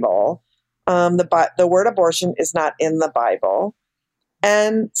the Bible, the word abortion is not in the Bible.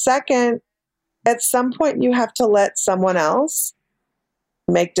 And second, at some point you have to let someone else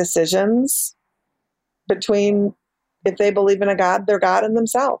make decisions between, if they believe in a God, their God and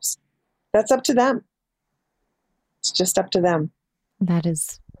themselves. That's up to them. It's just up to them. That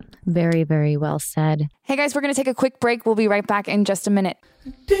is very, very well said. Hey guys, we're going to take a quick break. We'll be right back in just a minute.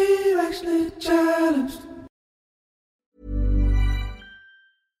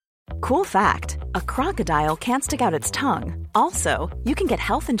 Cool fact, a crocodile can't stick out its tongue. Also, you can get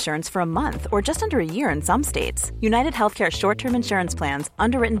health insurance for a month or just under a year in some states. United Healthcare short-term insurance plans,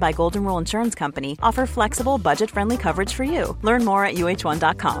 underwritten by Golden Rule Insurance Company, offer flexible, budget-friendly coverage for you. Learn more at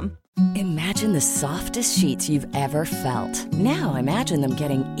UH1.com. Imagine the softest sheets you've ever felt. Now imagine them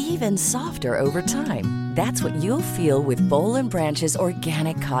getting even softer over time. That's what you'll feel with Boll & Branch's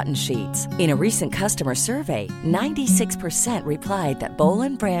organic cotton sheets. In a recent customer survey, 96% replied that Boll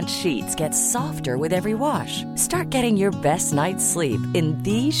 & Branch sheets get softer with every wash. Start getting your best night's sleep in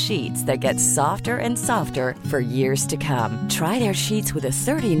these sheets that get softer and softer for years to come. Try their sheets with a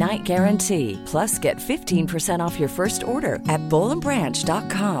 30-night guarantee. Plus, get 15% off your first order at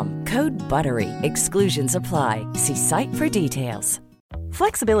bollandbranch.com. Code BUTTERY. Exclusions apply. See site for details.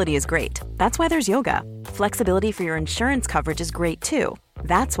 Flexibility is great. That's why there's yoga. Flexibility for your insurance coverage is great too.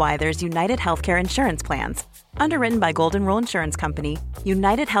 That's why there's United Healthcare Insurance Plans. Underwritten by Golden Rule Insurance Company,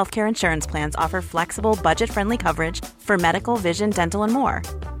 United Healthcare Insurance Plans offer flexible, budget-friendly coverage for medical, vision, dental, and more.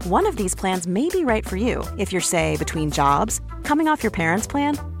 One of these plans may be right for you if you're, say, between jobs, coming off your parents'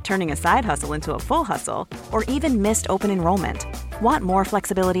 plan, turning a side hustle into a full hustle, or even missed open enrollment. Want more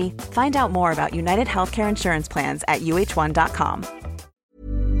flexibility? Find out more about United Healthcare Insurance Plans at UH1.com.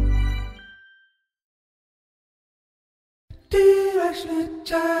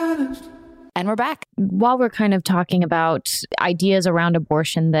 And we're back. While we're kind of talking about ideas around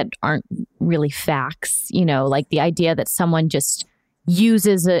abortion that aren't really facts, you know, like the idea that someone just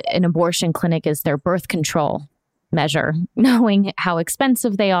uses an abortion clinic as their birth control measure, knowing how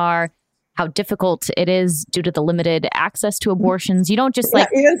expensive they are, how difficult it is due to the limited access to abortions. You don't just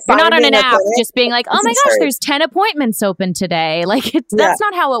you're not on an app just being like, oh my gosh, there's 10 appointments open today. Like that's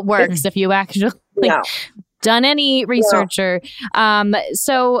not how it works if you actually done any research.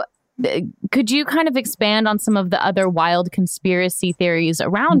 So could you kind of expand on some of the other wild conspiracy theories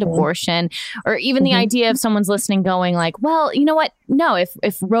around abortion, or even the idea of someone's listening going like, well, you know what? No,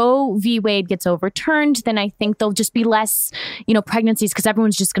 if Roe v. Wade gets overturned, then I think there'll just be less, pregnancies because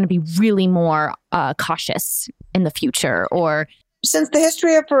everyone's just going to be really more cautious in the future. Or since the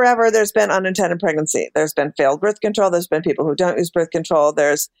history of forever, there's been unintended pregnancy. There's been failed birth control. There's been people who don't use birth control.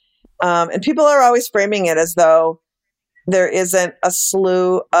 There's and people are always framing it as though there isn't a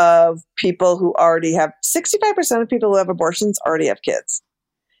slew of people who already have 65% of people who have abortions already have kids.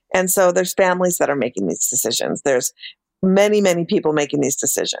 And so there's families that are making these decisions. There's many, many people making these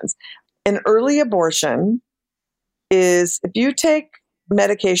decisions. An early abortion is, if you take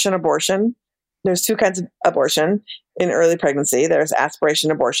medication abortion, there's two kinds of abortion in early pregnancy. There's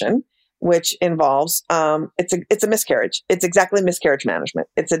aspiration abortion, which involves, it's a miscarriage. It's exactly miscarriage management.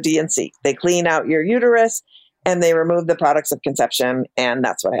 It's a D&C. They clean out your uterus and they remove the products of conception, and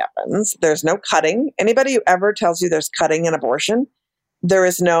that's what happens. There's no cutting. Anybody who ever tells you there's cutting in abortion, there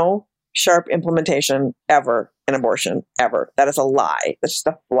is no sharp implementation ever in abortion, ever. That is a lie. That's just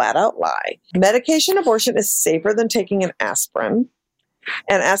a flat out lie. Medication abortion is safer than taking an aspirin,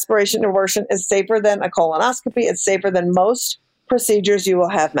 and aspiration abortion is safer than a colonoscopy. It's safer than most procedures you will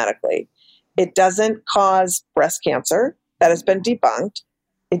have medically. It doesn't cause breast cancer. That has been debunked.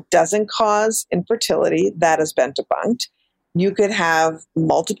 It doesn't cause infertility. That has been debunked. You could have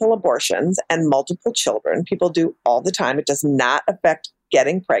multiple abortions and multiple children. People do all the time. It does not affect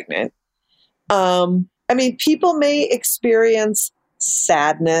getting pregnant. People may experience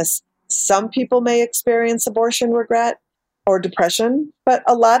sadness. Some people may experience abortion regret or depression, but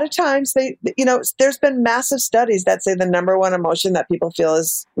a lot of times there's been massive studies that say the number one emotion that people feel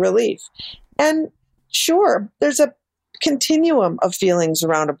is relief. And sure, there's a continuum of feelings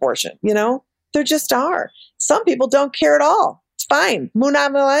around abortion. There just are. Some people don't care at all. It's fine. Move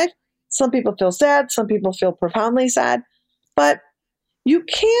on in life. Some people feel sad. Some people feel profoundly sad. But you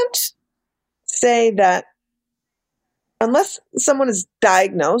can't say that unless someone is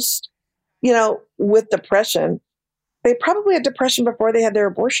diagnosed, with depression, they probably had depression before they had their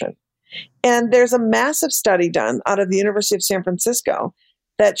abortion. And there's a massive study done out of the University of San Francisco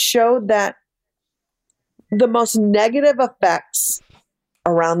that showed that the most negative effects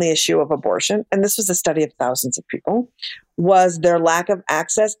around the issue of abortion, and this was a study of thousands of people, was their lack of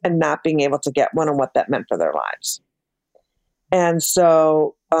access and not being able to get one and what that meant for their lives. And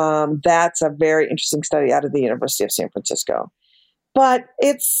so that's a very interesting study out of the University of San Francisco. But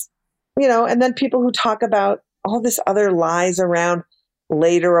it's, and then people who talk about all this other lies around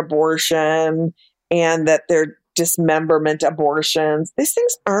later abortion and that they're dismemberment abortions. These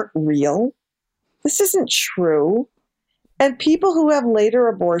things aren't real. This isn't true. And people who have later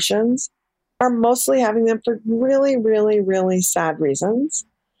abortions are mostly having them for really, really, really sad reasons.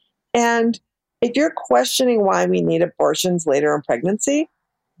 And if you're questioning why we need abortions later in pregnancy,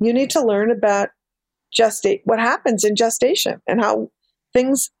 you need to learn about what happens in gestation and how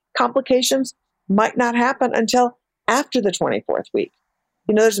complications might not happen until after the 24th week.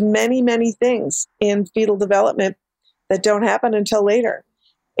 There's many, many things in fetal development that don't happen until later.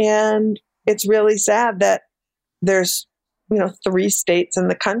 And it's really sad that there's 3 states in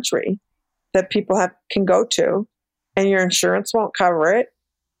the country that people can go to, and your insurance won't cover it,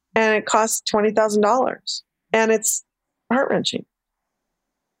 and it costs $20,000, and it's heart-wrenching.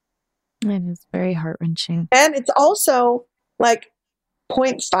 It is very heart-wrenching. And it's also like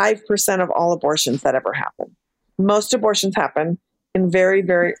 0.5% of all abortions that ever happen. Most abortions happen in very,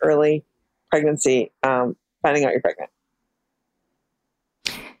 very early pregnancy, finding out you're pregnant.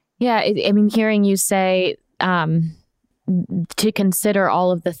 Yeah, hearing you say to consider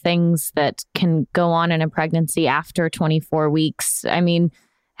all of the things that can go on in a pregnancy after 24 weeks.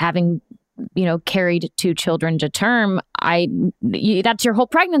 Having carried 2 children to term, that's your whole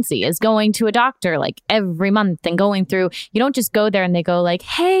pregnancy, is going to a doctor like every month and going through. You don't just go there and they go like,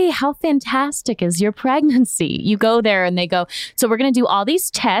 hey, how fantastic is your pregnancy? You go there and they go, so we're going to do all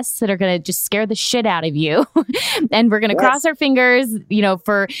these tests that are going to just scare the shit out of you. And we're going to cross our fingers,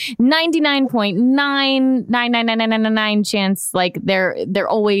 for 99.9999999 chance, like they're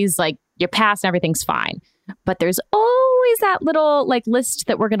always like, you're past and everything's fine. But there's always that little like list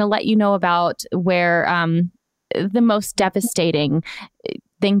that we're going to let you know about where the most devastating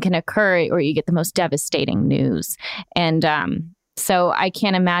thing can occur, or you get the most devastating news. And so I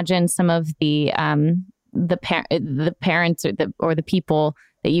can't imagine some of the parents or the people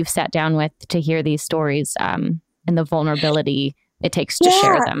that you've sat down with to hear these stories and the vulnerability it takes to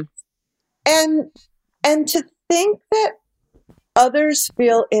share them. And to think that others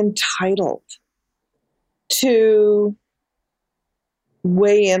feel entitled to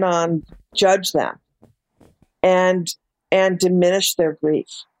weigh in on, judge them, and diminish their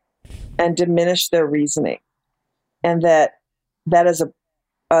grief and diminish their reasoning, and that is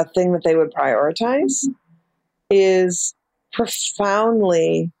a thing that they would prioritize is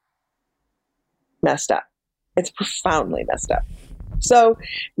profoundly messed up. It's profoundly messed up. So,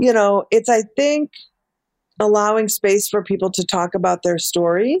 it's, I think, allowing space for people to talk about their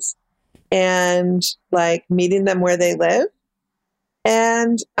stories and like meeting them where they live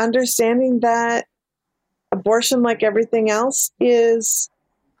and understanding that abortion, like everything else, is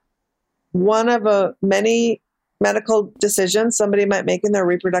one of many medical decisions somebody might make in their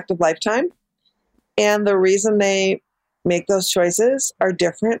reproductive lifetime. And the reason they make those choices are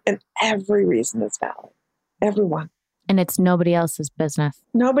different, and every reason is valid. Everyone. And it's nobody else's business.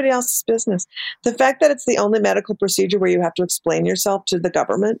 Nobody else's business. The fact that it's the only medical procedure where you have to explain yourself to the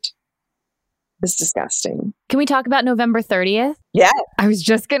government is disgusting. Can we talk about November 30th? Yeah. I was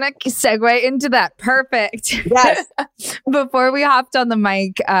just going to segue into that. Perfect. Yes. Before we hopped on the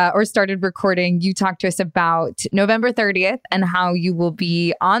mic or started recording, you talked to us about November 30th and how you will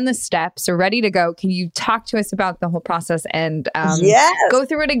be on the steps or ready to go. Can you talk to us about the whole process and go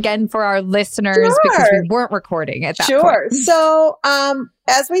through it again for our listeners because we weren't recording at that point? So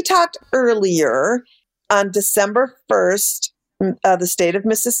as we talked earlier, on December 1st, the state of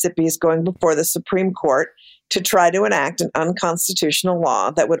Mississippi is going before the Supreme Court to try to enact an unconstitutional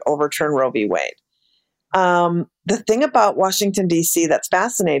law that would overturn Roe v. Wade. The thing about Washington, D.C. that's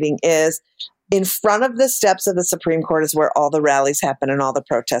fascinating is in front of the steps of the Supreme Court is where all the rallies happen and all the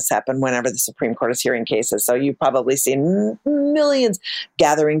protests happen whenever the Supreme Court is hearing cases. So you've probably seen millions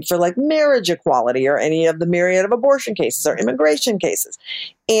gathering for like marriage equality or any of the myriad of abortion cases or immigration cases.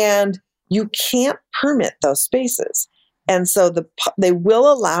 And you can't permit those spaces. And so they will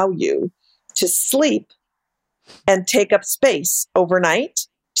allow you to sleep and take up space overnight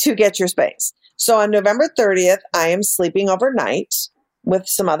to get your space. So on November 30th, I am sleeping overnight with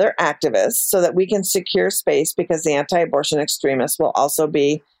some other activists so that we can secure space because the anti-abortion extremists will also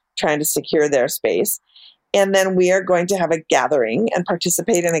be trying to secure their space. And then we are going to have a gathering and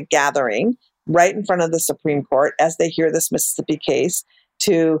participate in a gathering right in front of the Supreme Court as they hear this Mississippi case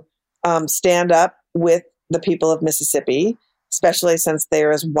to stand up with the people of Mississippi especially since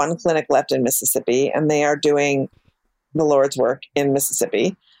there is one clinic left in Mississippi and they are doing the Lord's work in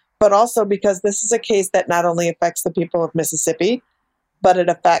Mississippi, but also because this is a case that not only affects the people of Mississippi, but it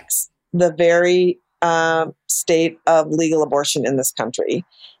affects the very state of legal abortion in this country.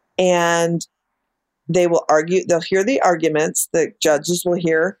 And they will argue, they'll hear the arguments, the judges will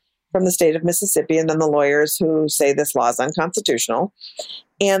hear from the state of Mississippi, and then the lawyers who say this law is unconstitutional.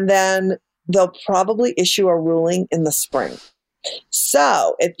 And then they'll probably issue a ruling in the spring.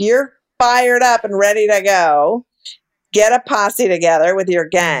 So if you're fired up and ready to go, get a posse together with your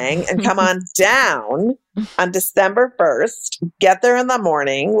gang and come on down on December 1st. Get there in the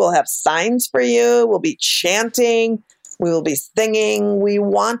morning. We'll have signs for you. We'll be chanting. We will be singing. We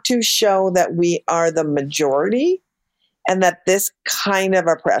want to show that we are the majority and that this kind of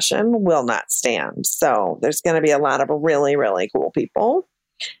oppression will not stand. So there's going to be a lot of really, really cool people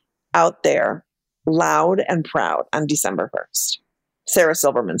out there, loud and proud on December 1st. Sarah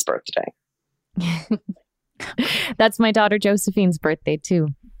Silverman's birthday. That's my daughter Josephine's birthday too.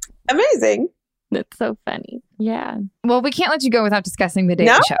 Amazing. That's so funny. Yeah. Well, we can't let you go without discussing the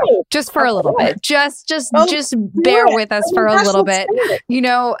Daily Show. Just for a little bit. Just bear with us for a little bit. You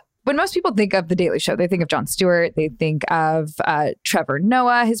know, when most people think of the Daily Show, they think of Jon Stewart. They think of Trevor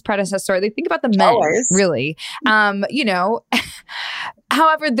Noah, his predecessor. They think about the men, really. You know,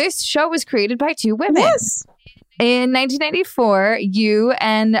 however, this show was created by two women. Yes. In 1994, you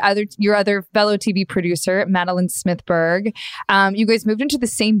and your other fellow TV producer, Madeline Smithberg, you guys moved into the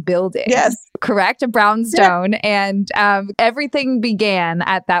same building. Yes. Correct? Brownstone. Yeah. And everything began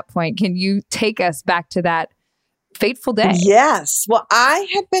at that point. Can you take us back to that fateful day? Yes. Well, I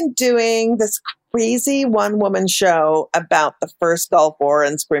had been doing this crazy one-woman show about the first Gulf War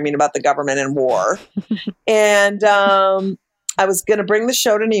and screaming about the government and war. And I was going to bring the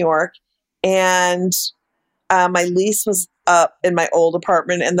show to New York, and my lease was up in my old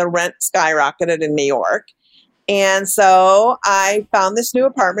apartment and the rent skyrocketed in New York. And so I found this new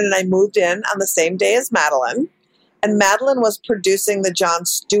apartment and I moved in on the same day as Madeline. And Madeline was producing the Jon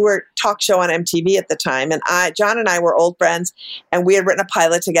Stewart talk show on MTV at the time. And John and I were old friends, and we had written a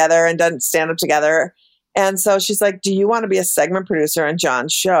pilot together and done stand-up together. And so she's like, do you want to be a segment producer on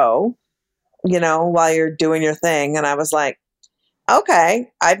John's show, you know, while you're doing your thing? And I was like, okay,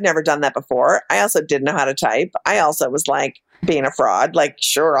 I've never done that before. I also didn't know how to type. I also was like being a fraud, like,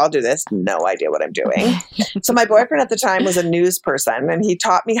 sure, I'll do this. No idea what I'm doing. So my boyfriend at the time was a news person, and he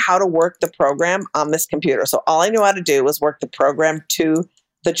taught me how to work the program on this computer. So all I knew how to do was work the program to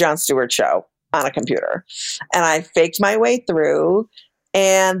the Jon Stewart show on a computer. And I faked my way through.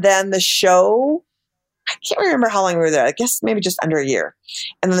 And then the show, I can't remember how long we were there. I guess maybe just under a year.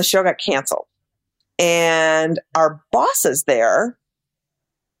 And then the show got canceled. And our bosses there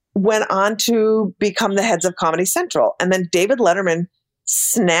went on to become the heads of Comedy Central. And then David Letterman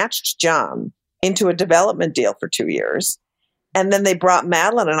snatched John into a development deal for 2 years. And then they brought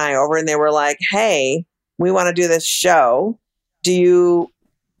Madeline and I over, and they were like, hey, we want to do this show. Do you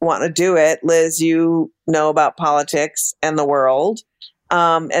want to do it? Liz, you know about politics and the world.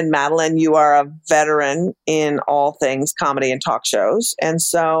 And Madeline, you are a veteran in all things comedy and talk shows. And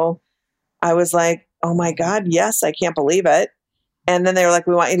so I was like, oh my God, yes, I can't believe it. And then they were like,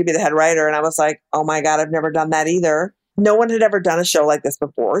 we want you to be the head writer. And I was like, oh my God, I've never done that either. No one had ever done a show like this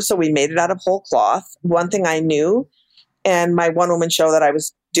before. So we made it out of whole cloth. One thing I knew, and my one-woman show that I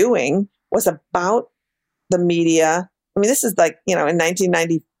was doing was about the media. I mean, this is like, you know, in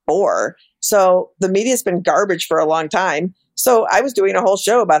 1994. So the media's been garbage for a long time. So I was doing a whole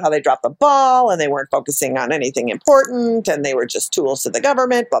show about how they dropped the ball and they weren't focusing on anything important and they were just tools to the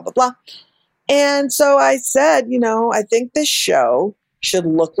government, blah, blah, blah. And so I said, you know, I think this show should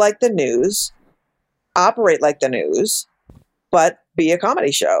look like the news, operate like the news, but be a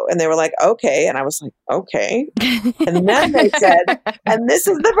comedy show. And they were like, okay. And I was like, okay. And then they said, and this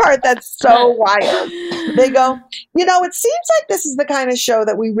is the part that's so wild. They go, you know, it seems like this is the kind of show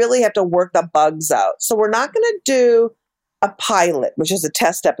that we really have to work the bugs out. So we're not going to do a pilot, which is a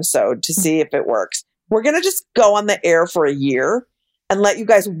test episode to see if it works. We're going to just go on the air for a year and let you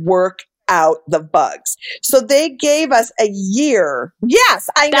guys work out the bugs. So they gave us a year. Yes,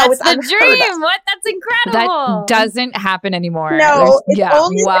 I know. That's the dream. What? That's incredible. That doesn't happen anymore. No, it's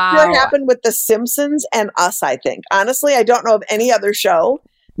only happened with The Simpsons and Us, I think. Honestly, I don't know of any other show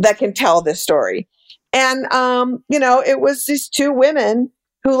that can tell this story. And, you know, it was these two women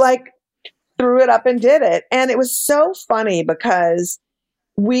who like threw it up and did it. And it was so funny because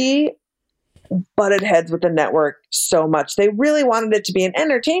we butted heads with the network so much. They really wanted it to be an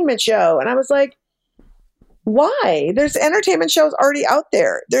entertainment show. And I was like, why? There's entertainment shows already out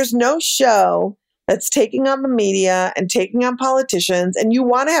there. There's no show that's taking on the media and taking on politicians, and you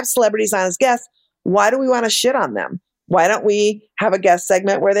want to have celebrities on as guests, why do we want to shit on them? Why don't we have a guest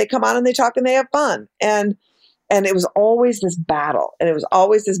segment where they come on and they talk and they have fun? And it was always this battle, and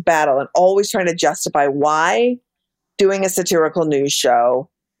always trying to justify why doing a satirical news show,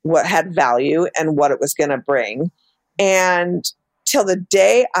 what had value and what it was going to bring. And till the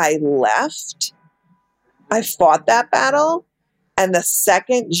day I left, I fought that battle. And the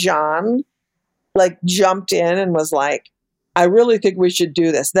second John jumped in and was like, I really think we should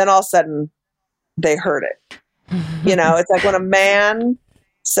do this, then all of a sudden they heard it. It's like when a man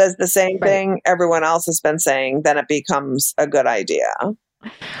says the same thing everyone else has been saying, then it becomes a good idea.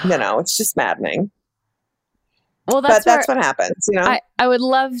 It's just maddening. Well, that's what happens. I would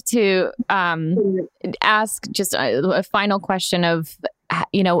love to ask just a final question of,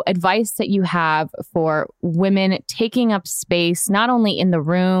 advice that you have for women taking up space, not only in the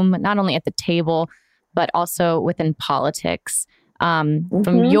room, not only at the table, but also within politics.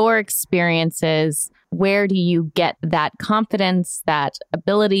 From your experiences, where do you get that confidence, that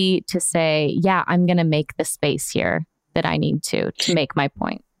ability to say, yeah, I'm going to make the space here that I need to make my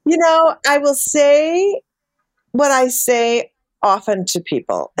point? I will say what I say often to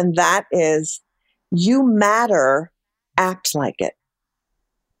people, and that is, you matter, act like it.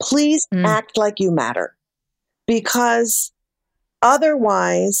 Please act like you matter, because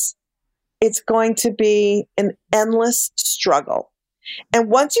otherwise it's going to be an endless struggle. And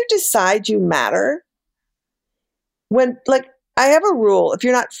once you decide you matter, I have a rule, if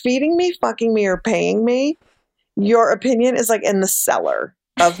you're not feeding me, fucking me, or paying me, your opinion is in the cellar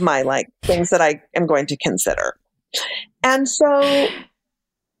of my things that I am going to consider. And so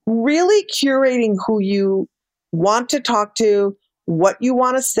really curating who you want to talk to, what you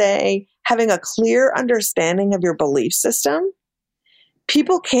want to say, having a clear understanding of your belief system.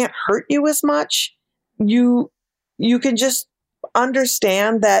 People can't hurt you as much. You can just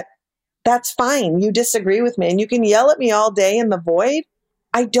understand that that's fine. You disagree with me, and you can yell at me all day in the void.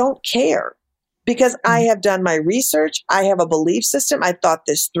 I don't care, because I have done my research. I have a belief system. I've thought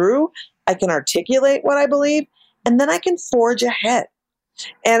this through. I can articulate what I believe, and then I can forge ahead.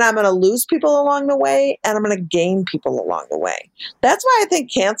 And I'm going to lose people along the way, and I'm going to gain people along the way. That's why I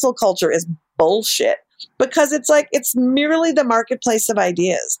think cancel culture is bullshit, because it's merely the marketplace of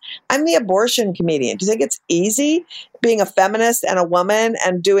ideas. I'm the abortion comedian. Do you think it's easy being a feminist and a woman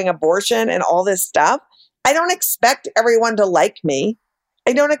and doing abortion and all this stuff? I don't expect everyone to like me.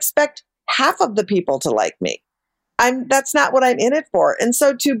 I don't expect half of the people to like me. That's not what I'm in it for. And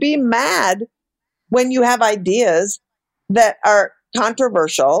so to be mad when you have ideas that are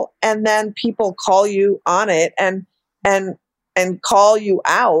controversial, and then people call you on it and call you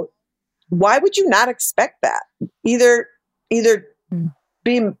out, why would you not expect that? Either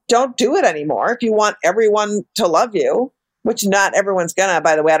don't do it anymore if you want everyone to love you, which not everyone's gonna,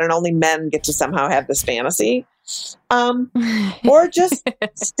 by the way. I don't, only men get to somehow have this fantasy. Or just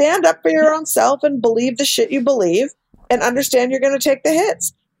stand up for your own self and believe the shit you believe, and understand you're going to take the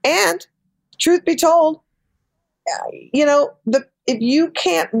hits. And truth be told, if you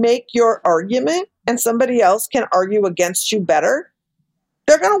can't make your argument and somebody else can argue against you better,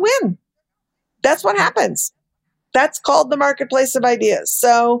 they're going to win. That's what happens. That's called the marketplace of ideas.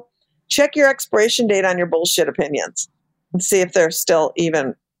 So check your expiration date on your bullshit opinions and see if they're still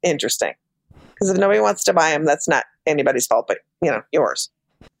even interesting. Because if nobody wants to buy them, that's not anybody's fault, but yours.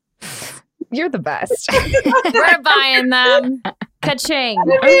 You're the best. We're buying them. Ka-ching.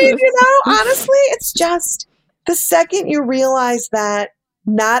 I mean, honestly, it's just the second you realize that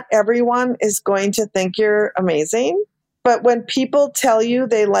not everyone is going to think you're amazing, but when people tell you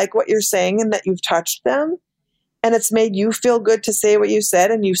they like what you're saying and that you've touched them, and it's made you feel good to say what you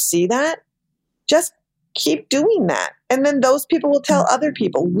said, and you see that, just keep doing that. And then those people will tell other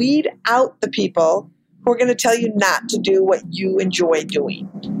people. Weed out the people who are going to tell you not to do what you enjoy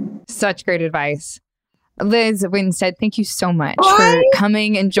doing. Such great advice. Liz Winstead, thank you so much for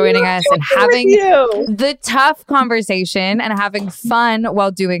coming and joining us and having the tough conversation and having fun while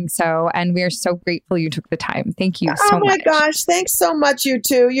doing so. And we are so grateful you took the time. Thank you so much. Oh my gosh. Thanks so much, you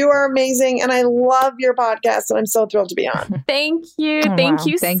two. You are amazing. And I love your podcast, and I'm so thrilled to be on. Thank you. Thank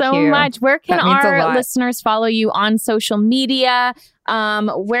you so much. Where can our listeners follow you on social media?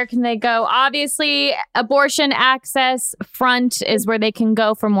 Where can they go? Obviously, Abortion Access Front is where they can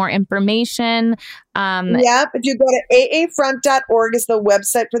go for more information. If you go to aafront.org is the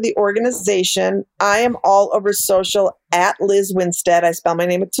website for the organization. I am all over social at Liz Winstead. I spell my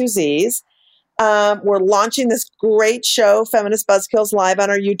name with 2 Z's. We're launching this great show, Feminist Buzzkills, live on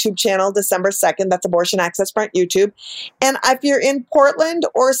our YouTube channel, December 2nd. That's Abortion Access Front YouTube. And if you're in Portland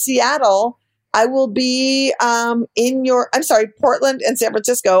or Seattle, I will be Portland and San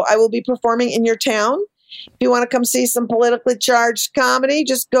Francisco. I will be performing in your town. If you want to come see some politically charged comedy,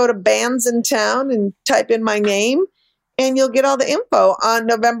 just go to Bands in Town and type in my name, and you'll get all the info on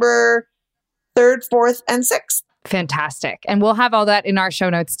November 3rd, 4th, and 6th. Fantastic. And we'll have all that in our show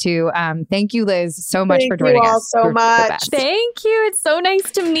notes too. Thank you, Liz, so much for joining us. Thank you all so much. Thank you. It's so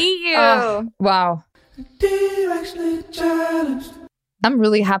nice to meet you. Wow. I'm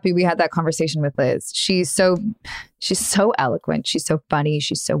really happy we had that conversation with Liz. She's so eloquent. She's so funny.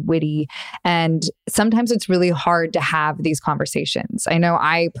 She's so witty. And sometimes it's really hard to have these conversations. I know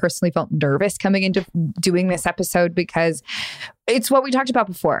I personally felt nervous coming into doing this episode because it's what we talked about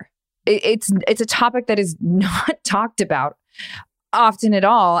before. It's a topic that is not talked about often at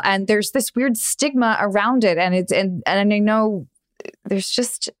all. And there's this weird stigma around it. And I know it's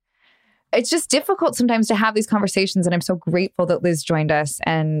just difficult sometimes to have these conversations. And I'm so grateful that Liz joined us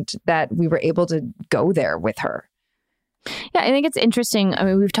and that we were able to go there with her. Yeah, I think it's interesting. I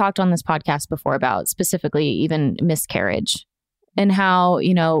mean, we've talked on this podcast before about specifically even miscarriage and how,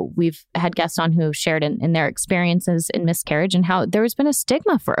 we've had guests on who shared in their experiences in miscarriage and how there has been a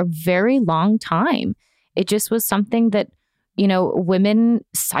stigma for a very long time. It just was something that, women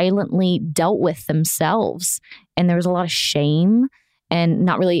silently dealt with themselves. And there was a lot of shame and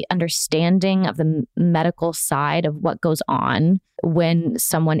not really understanding of the medical side of what goes on when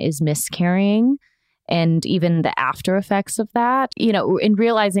someone is miscarrying. And even the after effects of that, in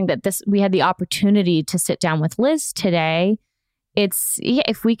realizing that we had the opportunity to sit down with Liz today,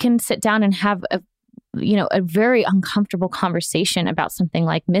 if we can sit down and have a very uncomfortable conversation about something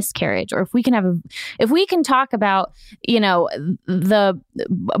like miscarriage, or if we can talk about, the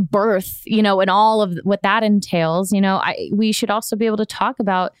birth, and all of what that entails, we should also be able to talk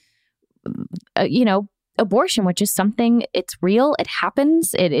about, abortion, which is something, it's real, it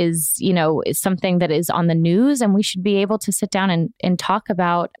happens, it is, it's something that is on the news, and we should be able to sit down and talk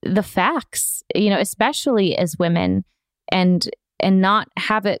about the facts, especially as women, and not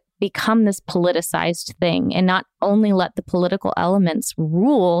have it become this politicized thing, and not only let the political elements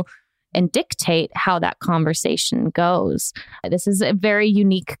rule and dictate how that conversation goes. This is a very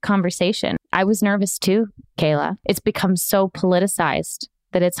unique conversation. I was nervous too, Kayla. It's become so politicized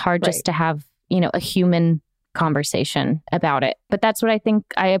that it's hard just to have, a human conversation about it. But that's what I think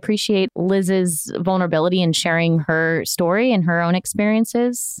I appreciate Liz's vulnerability in sharing her story and her own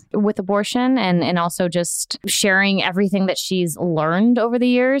experiences with abortion, and also just sharing everything that she's learned over the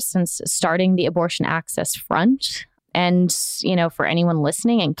years since starting the Abortion Access Front. And, for anyone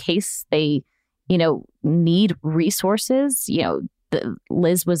listening, in case they, need resources,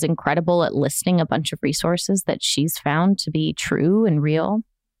 Liz was incredible at listing a bunch of resources that she's found to be true and real.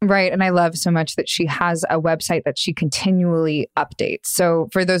 Right. And I love so much that she has a website that she continually updates. So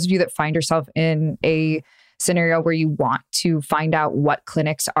for those of you that find yourself in a scenario where you want to find out what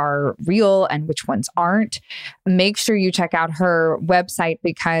clinics are real and which ones aren't, make sure you check out her website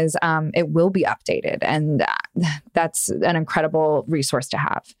because it will be updated. And that's an incredible resource to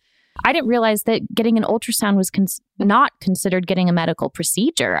have. I didn't realize that getting an ultrasound was not considered getting a medical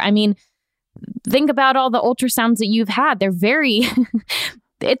procedure. I mean, think about all the ultrasounds that you've had. They're very...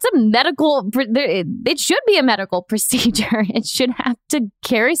 It's a medical, it should be a medical procedure. It should have to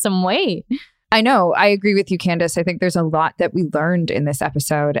carry some weight. I know. I agree with you, Candace. I think there's a lot that we learned in this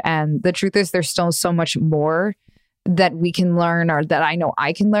episode. And the truth is there's still so much more that we can learn, or that I know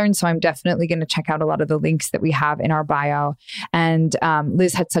I can learn. So I'm definitely going to check out a lot of the links that we have in our bio. And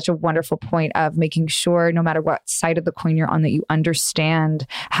Liz had such a wonderful point of making sure no matter what side of the coin you're on, that you understand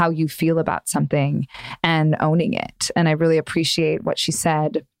how you feel about something and owning it. And I really appreciate what she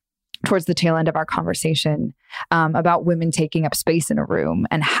said towards the tail end of our conversation about women taking up space in a room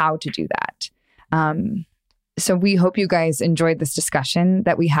and how to do that. So we hope you guys enjoyed this discussion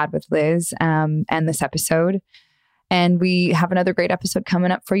that we had with Liz and this episode. And we have another great episode coming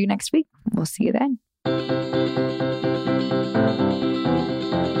up for you next week. We'll see you then.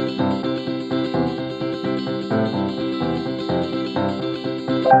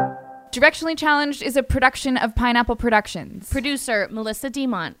 Directionally Challenged is a production of Pineapple Productions. Producer Melissa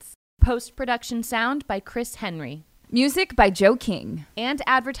DeMonts. Post-production sound by Chris Henry. Music by Joe King. And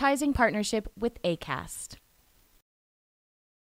advertising partnership with Acast.